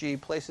theology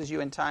places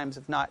you in times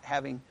of not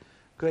having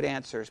good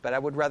answers. But I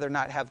would rather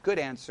not have good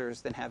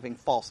answers than having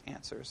false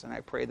answers. And I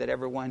pray that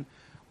everyone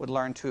would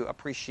learn to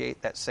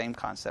appreciate that same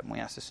concept. And we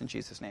ask this in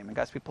Jesus' name. And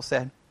God's people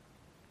said,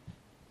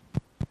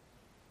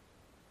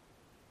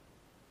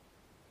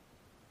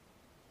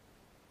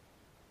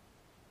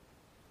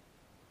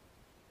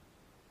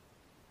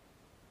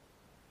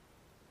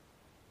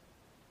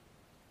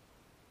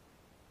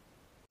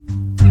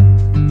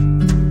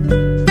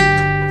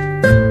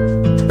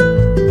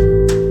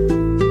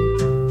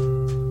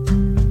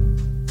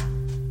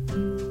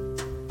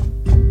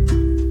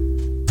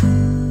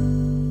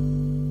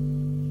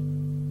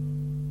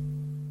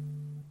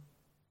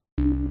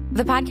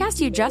 The podcast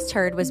you just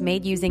heard was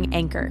made using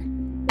Anchor.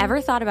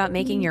 Ever thought about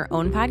making your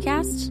own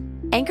podcast?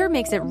 Anchor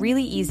makes it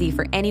really easy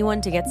for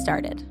anyone to get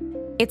started.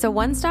 It's a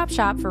one-stop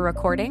shop for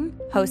recording,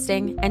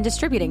 hosting, and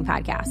distributing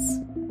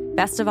podcasts.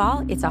 Best of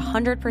all, it's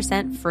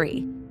 100%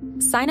 free.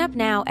 Sign up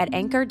now at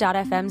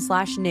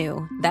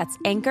anchor.fm/new. That's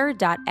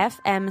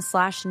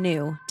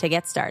anchor.fm/new to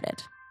get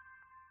started.